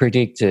haven't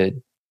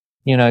predicted.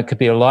 It could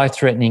be a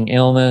life-threatening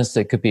illness.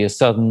 It could be a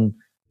sudden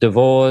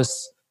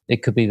divorce.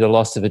 It could be the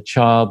loss of a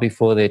child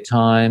before their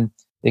time.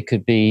 It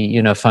could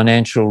be,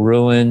 financial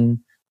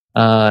ruin.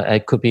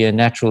 It could be a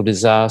natural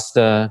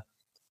disaster.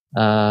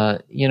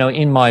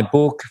 In my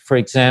book, for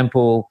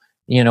example,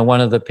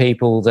 one of the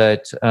people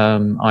that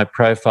I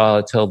profile,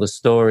 I tell the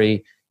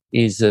story,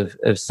 is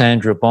of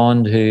Sandra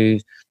Bond,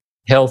 who's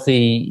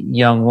healthy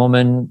young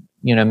woman,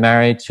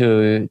 married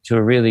to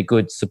a really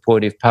good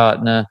supportive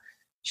partner.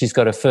 She's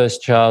got her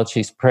first child,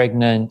 she's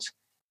pregnant,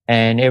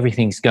 and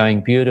everything's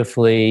going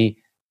beautifully.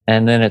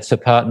 And then it's her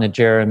partner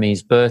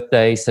Jeremy's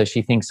birthday, so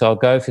she thinks, I'll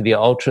go for the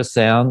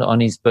ultrasound on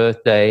his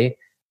birthday,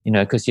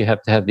 because you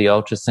have to have the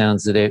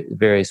ultrasounds at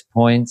various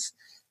points.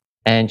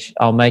 And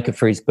I'll make it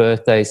for his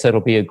birthday, so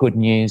it'll be a good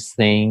news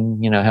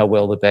thing, how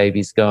well the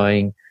baby's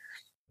going.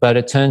 But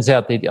it turns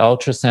out the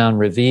ultrasound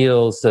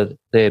reveals that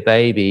their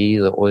baby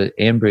or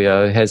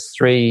embryo has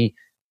 3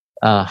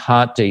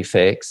 heart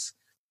defects,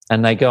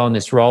 and they go on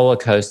this roller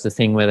coaster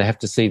thing where they have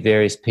to see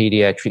various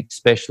pediatric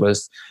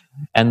specialists,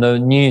 and the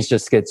news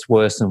just gets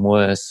worse and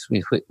worse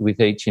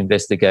with each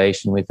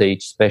investigation, with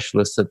each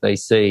specialist that they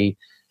see.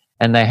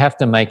 And they have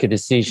to make a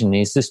decision.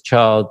 Is this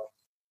child,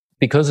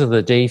 because of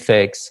the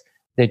defects,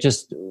 they're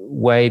just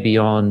way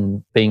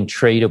beyond being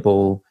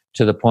treatable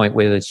to the point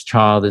where this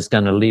child is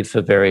going to live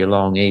for very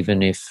long,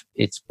 even if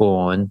it's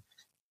born.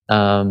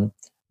 But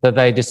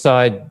they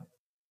decide,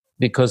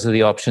 because of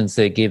the options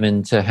they're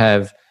given, to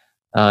have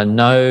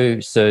no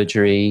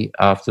surgery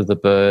after the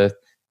birth,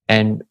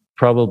 and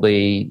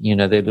probably,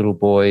 their little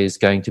boy is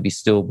going to be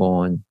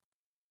stillborn.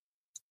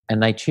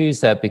 And they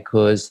choose that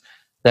because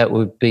that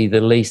would be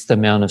the least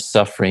amount of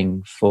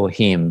suffering for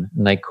him,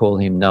 and they call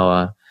him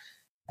Noah.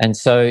 And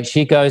so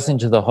she goes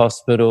into the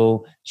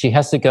hospital. She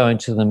has to go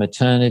into the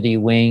maternity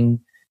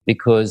wing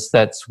because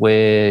that's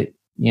where,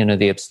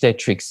 the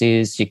obstetrics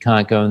is. She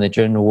can't go in the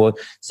general ward.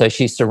 So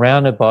she's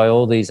surrounded by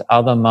all these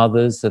other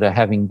mothers that are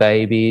having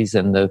babies,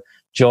 and the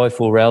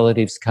joyful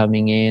relatives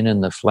coming in,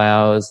 and the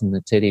flowers and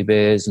the teddy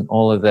bears and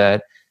all of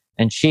that.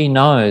 And she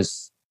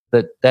knows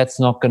that that's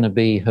not going to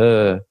be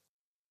her.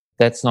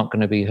 That's not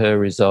going to be her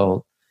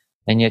result.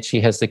 And yet she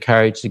has the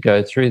courage to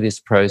go through this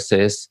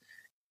process.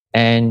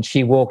 And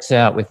she walks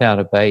out without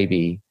a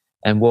baby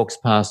and walks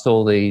past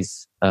all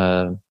these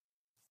other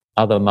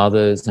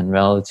mothers and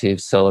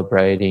relatives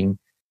celebrating.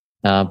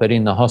 But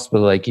in the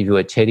hospital, they give you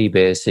a teddy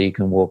bear so you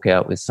can walk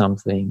out with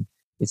something.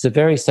 It's a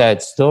very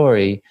sad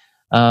story.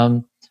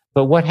 But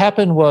what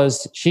happened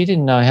was she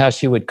didn't know how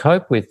she would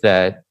cope with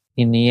that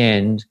in the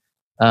end.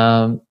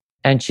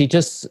 And she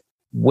just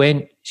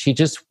went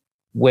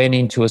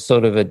into a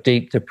sort of a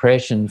deep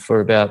depression for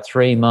about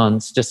 3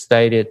 months, just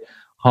stayed at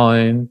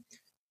home,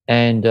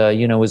 and,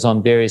 was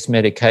on various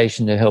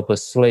medication to help her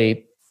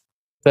sleep.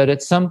 But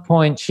at some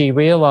point she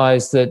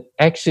realized that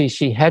actually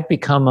she had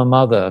become a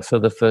mother for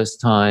the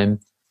first time,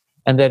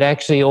 and that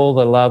actually all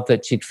the love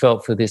that she'd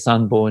felt for this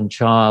unborn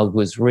child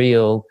was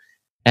real,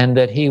 and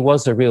that he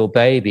was a real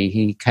baby.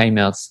 He came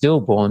out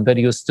stillborn, but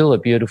he was still a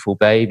beautiful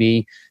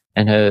baby,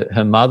 and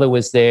her mother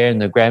was there,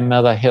 and the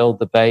grandmother held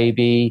the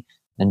baby,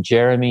 and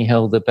Jeremy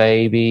held the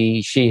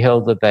baby, she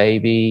held the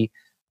baby.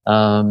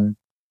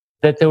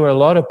 That there were a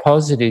lot of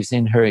positives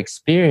in her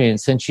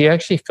experience, and she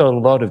actually felt a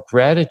lot of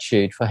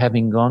gratitude for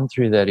having gone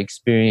through that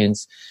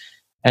experience.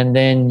 And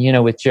then,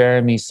 with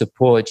Jeremy's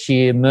support,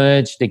 she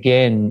emerged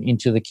again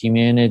into the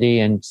community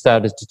and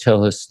started to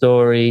tell her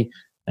story.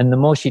 And the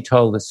more she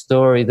told the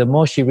story, the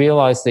more she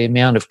realized the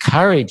amount of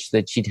courage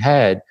that she'd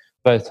had,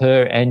 both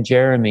her and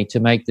Jeremy, to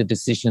make the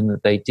decision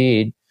that they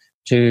did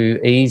to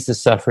ease the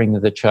suffering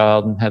of the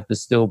child and have the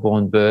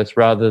stillborn birth,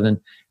 rather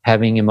than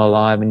having him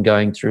alive and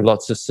going through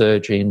lots of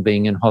surgery and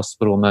being in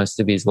hospital most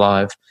of his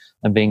life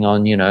and being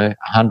on,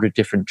 100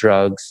 different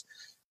drugs.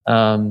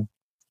 And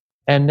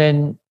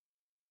then,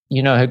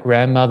 her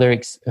grandmother,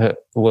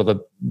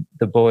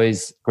 the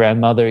boy's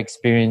grandmother,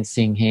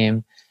 experiencing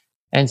him.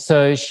 And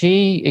so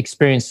she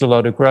experienced a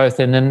lot of growth.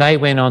 And then they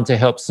went on to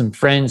help some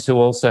friends who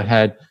also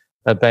had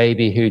a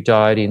baby who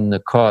died in the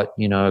cot,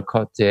 a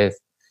cot death.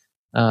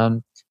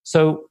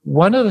 So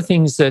one of the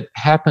things that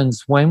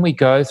happens when we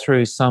go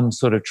through some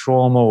sort of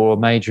trauma or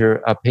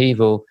major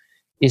upheaval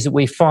is that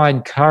we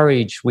find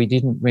courage we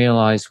didn't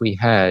realize we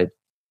had.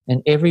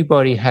 And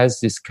everybody has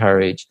this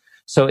courage.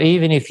 So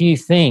even if you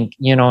think,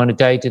 on a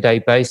day-to-day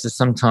basis,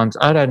 sometimes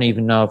I don't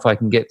even know if I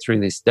can get through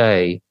this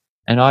day.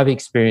 And I've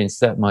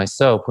experienced that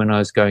myself when I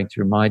was going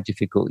through my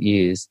difficult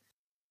years.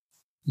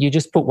 You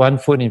just put one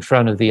foot in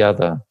front of the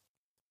other.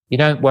 You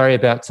don't worry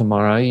about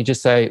tomorrow. You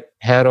just say,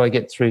 how do I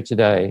get through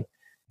today?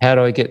 How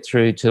do I get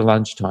through to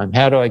lunchtime?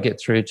 How do I get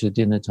through to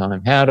dinner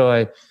time? How do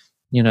I,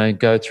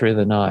 go through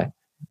the night?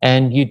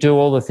 And you do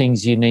all the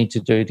things you need to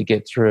do to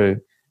get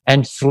through.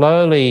 And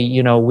slowly,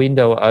 a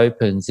window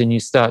opens and you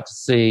start to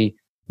see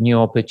new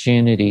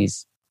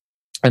opportunities.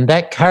 And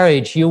that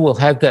courage, you will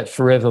have that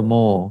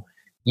forevermore.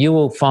 You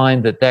will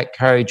find that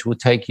courage will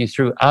take you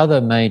through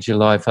other major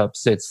life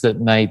upsets that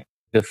may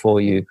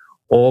before you,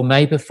 or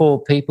may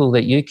before people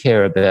that you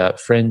care about,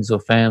 friends or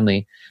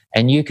family.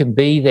 And you can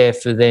be there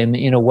for them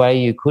in a way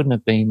you couldn't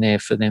have been there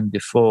for them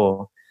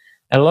before.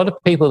 And a lot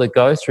of people that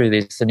go through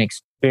this and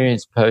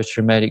experience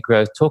post-traumatic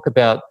growth talk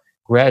about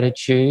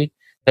gratitude.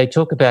 They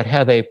talk about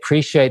how they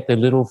appreciate the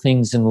little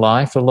things in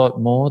life a lot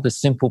more, the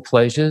simple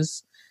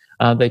pleasures.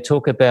 They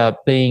talk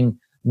about being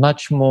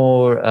much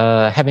more,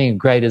 having a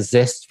greater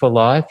zest for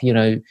life,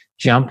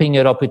 jumping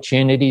at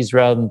opportunities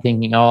rather than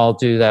thinking, oh, I'll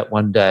do that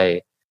one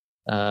day.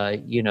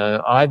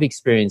 I've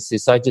experienced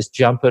this. I just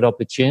jump at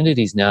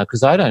opportunities now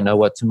because I don't know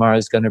what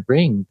tomorrow's going to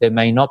bring. There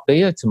may not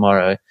be a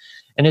tomorrow.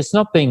 And it's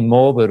not being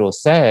morbid or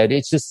sad.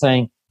 It's just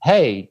saying,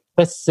 hey,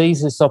 let's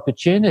seize this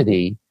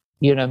opportunity.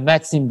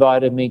 Matt's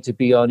invited me to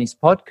be on his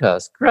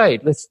podcast.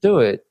 Great, let's do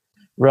it.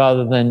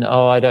 Rather than,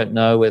 oh, I don't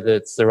know whether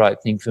it's the right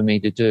thing for me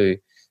to do.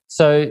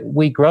 So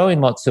we grow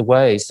in lots of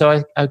ways.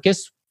 So I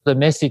guess the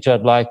message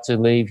I'd like to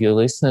leave your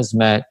listeners,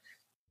 Matt,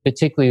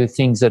 particularly with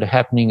things that are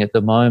happening at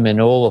the moment,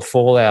 all the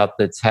fallout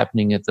that's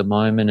happening at the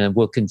moment and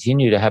will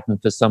continue to happen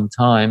for some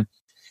time,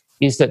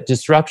 is that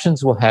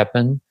disruptions will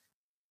happen.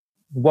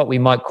 What we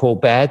might call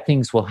bad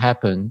things will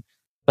happen,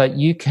 but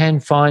you can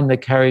find the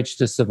courage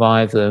to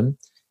survive them.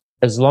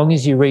 As long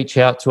as you reach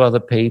out to other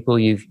people,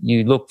 you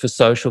look for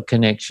social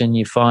connection,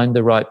 you find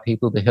the right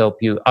people to help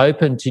you,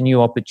 open to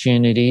new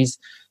opportunities,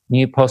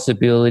 new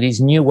possibilities,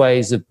 new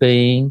ways of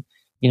being.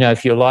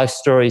 If your life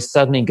story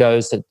suddenly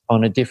goes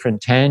on a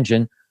different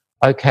tangent,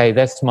 okay,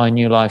 that's my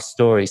new life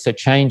story. So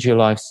change your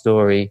life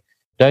story.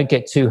 Don't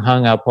get too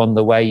hung up on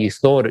the way you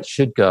thought it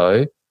should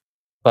go,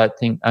 but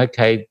think,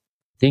 okay,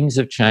 things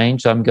have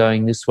changed. I'm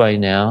going this way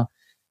now.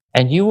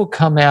 And you will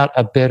come out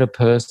a better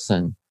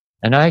person.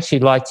 And I actually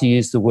like to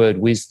use the word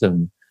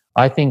wisdom.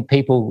 I think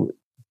people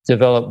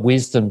develop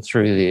wisdom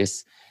through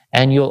this.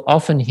 And you'll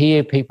often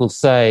hear people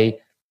say,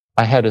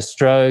 I had a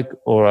stroke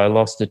or I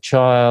lost a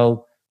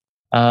child.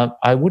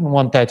 I wouldn't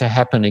want that to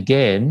happen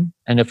again.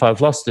 And if I've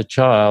lost a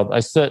child,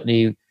 I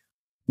certainly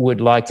would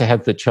like to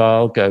have the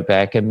child go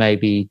back and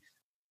maybe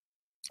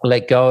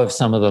let go of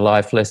some of the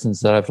life lessons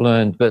that I've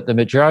learned. But the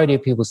majority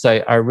of people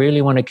say, I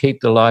really want to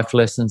keep the life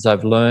lessons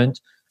I've learned.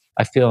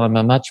 I feel I'm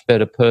a much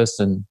better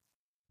person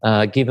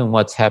given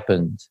what's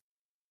happened.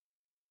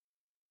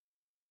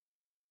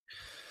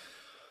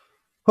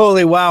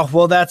 Holy wow.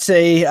 Well, that's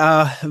it's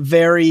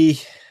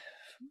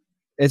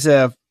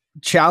a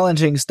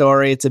challenging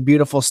story. It's a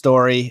beautiful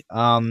story.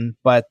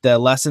 But the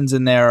lessons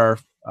in there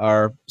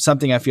are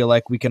something I feel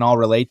like we can all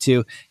relate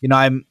to.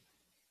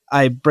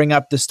 I bring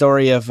up the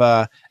story of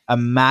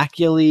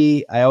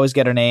Immaculée. I always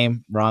get her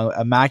name wrong.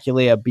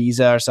 Immaculée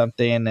Abiza or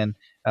something. And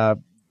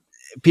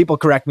people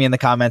correct me in the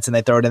comments and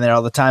they throw it in there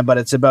all the time, but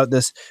it's about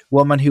this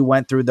woman who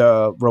went through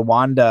the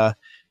Rwanda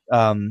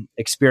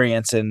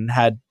experience and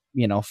had,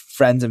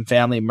 friends and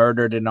family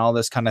murdered and all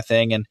this kind of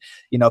thing. And,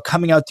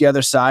 coming out the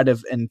other side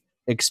of and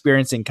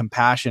experiencing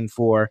compassion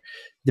for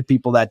the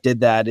people that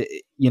did that,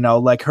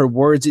 like her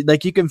words,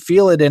 like you can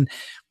feel it. And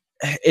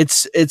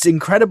it's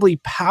incredibly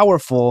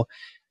powerful.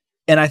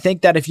 And I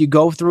think that if you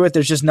go through it,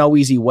 there's just no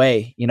easy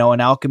way. In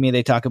alchemy,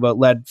 they talk about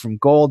lead from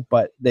gold,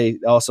 but they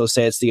also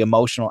say it's the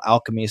emotional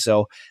alchemy.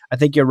 So I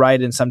think you're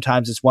right. And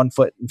sometimes it's one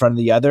foot in front of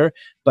the other,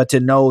 but to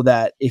know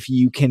that if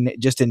you can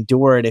just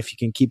endure it, if you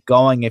can keep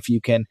going, if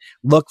you can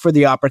look for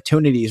the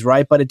opportunities,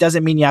 right? But it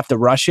doesn't mean you have to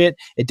rush it.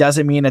 It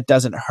doesn't mean it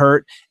doesn't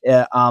hurt.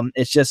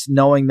 It's just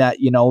knowing that,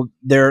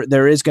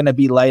 there is going to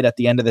be light at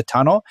the end of the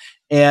tunnel.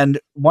 And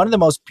one of the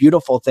most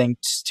beautiful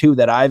things too,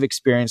 that I've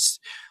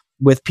experienced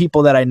with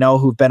people that I know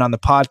who've been on the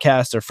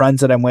podcast or friends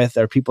that I'm with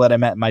or people that I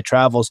met in my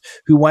travels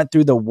who went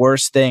through the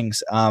worst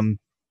things.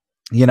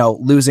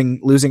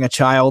 Losing a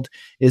child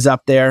is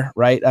up there,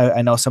 right?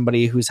 I know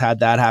somebody who's had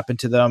that happen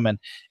to them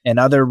and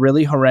other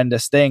really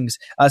horrendous things.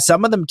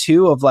 Some of them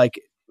too, of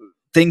like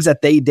things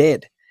that they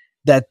did,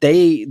 that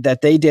they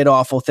did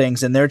awful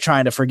things and they're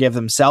trying to forgive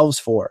themselves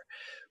for.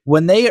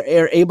 When they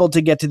are able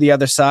to get to the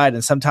other side,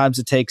 and sometimes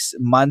it takes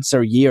months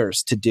or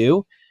years to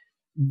do,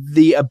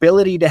 the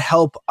ability to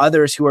help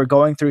others who are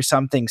going through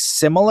something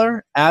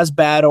similar, as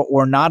bad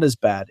or not as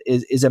bad,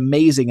 is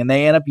amazing. And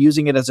they end up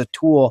using it as a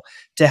tool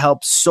to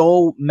help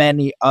so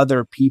many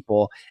other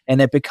people. And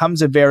it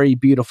becomes a very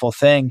beautiful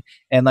thing.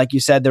 And like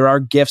you said, there are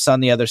gifts on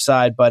the other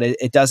side, but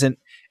it doesn't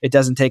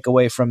take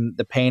away from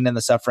the pain and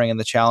the suffering and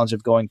the challenge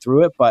of going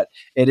through it. But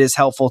it is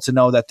helpful to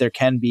know that there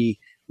can be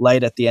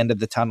light at the end of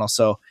the tunnel.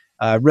 So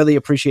I really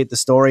appreciate the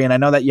story. And I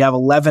know that you have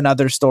 11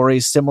 other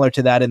stories similar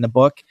to that in the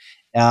book.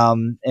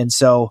 And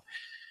so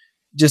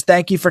just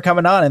thank you for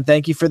coming on and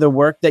thank you for the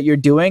work that you're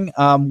doing.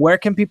 Where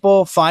can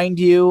people find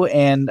you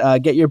and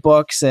get your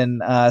books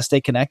and stay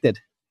connected?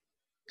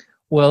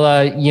 Well,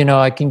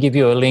 I can give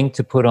you a link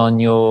to put on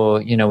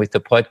your, with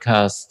the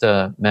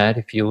podcast, Matt,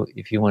 if you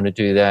want to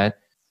do that.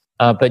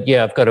 But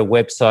yeah, I've got a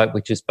website,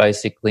 which is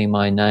basically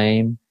my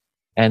name,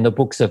 and the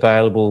book's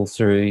available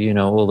through,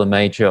 all the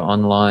major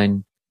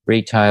online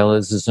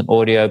retailers as an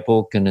audio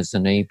book and as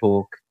an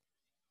ebook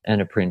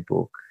and a print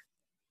book.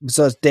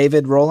 So it's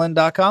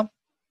davidroland.com?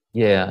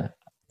 Yeah,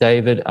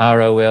 David,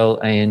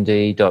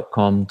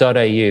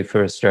 ROLAND.com.au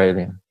for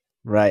Australia.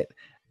 Right.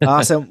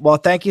 Awesome. Well,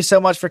 thank you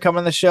so much for coming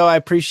on the show. I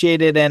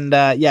appreciate it. And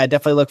I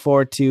definitely look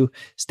forward to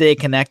stay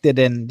connected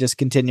and just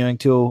continuing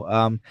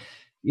to,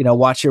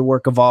 watch your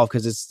work evolve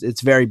because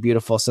it's very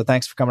beautiful. So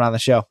thanks for coming on the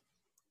show.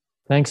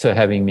 Thanks for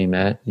having me,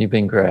 Matt. You've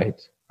been great.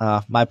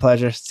 My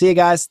pleasure. See you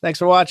guys. Thanks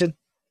for watching.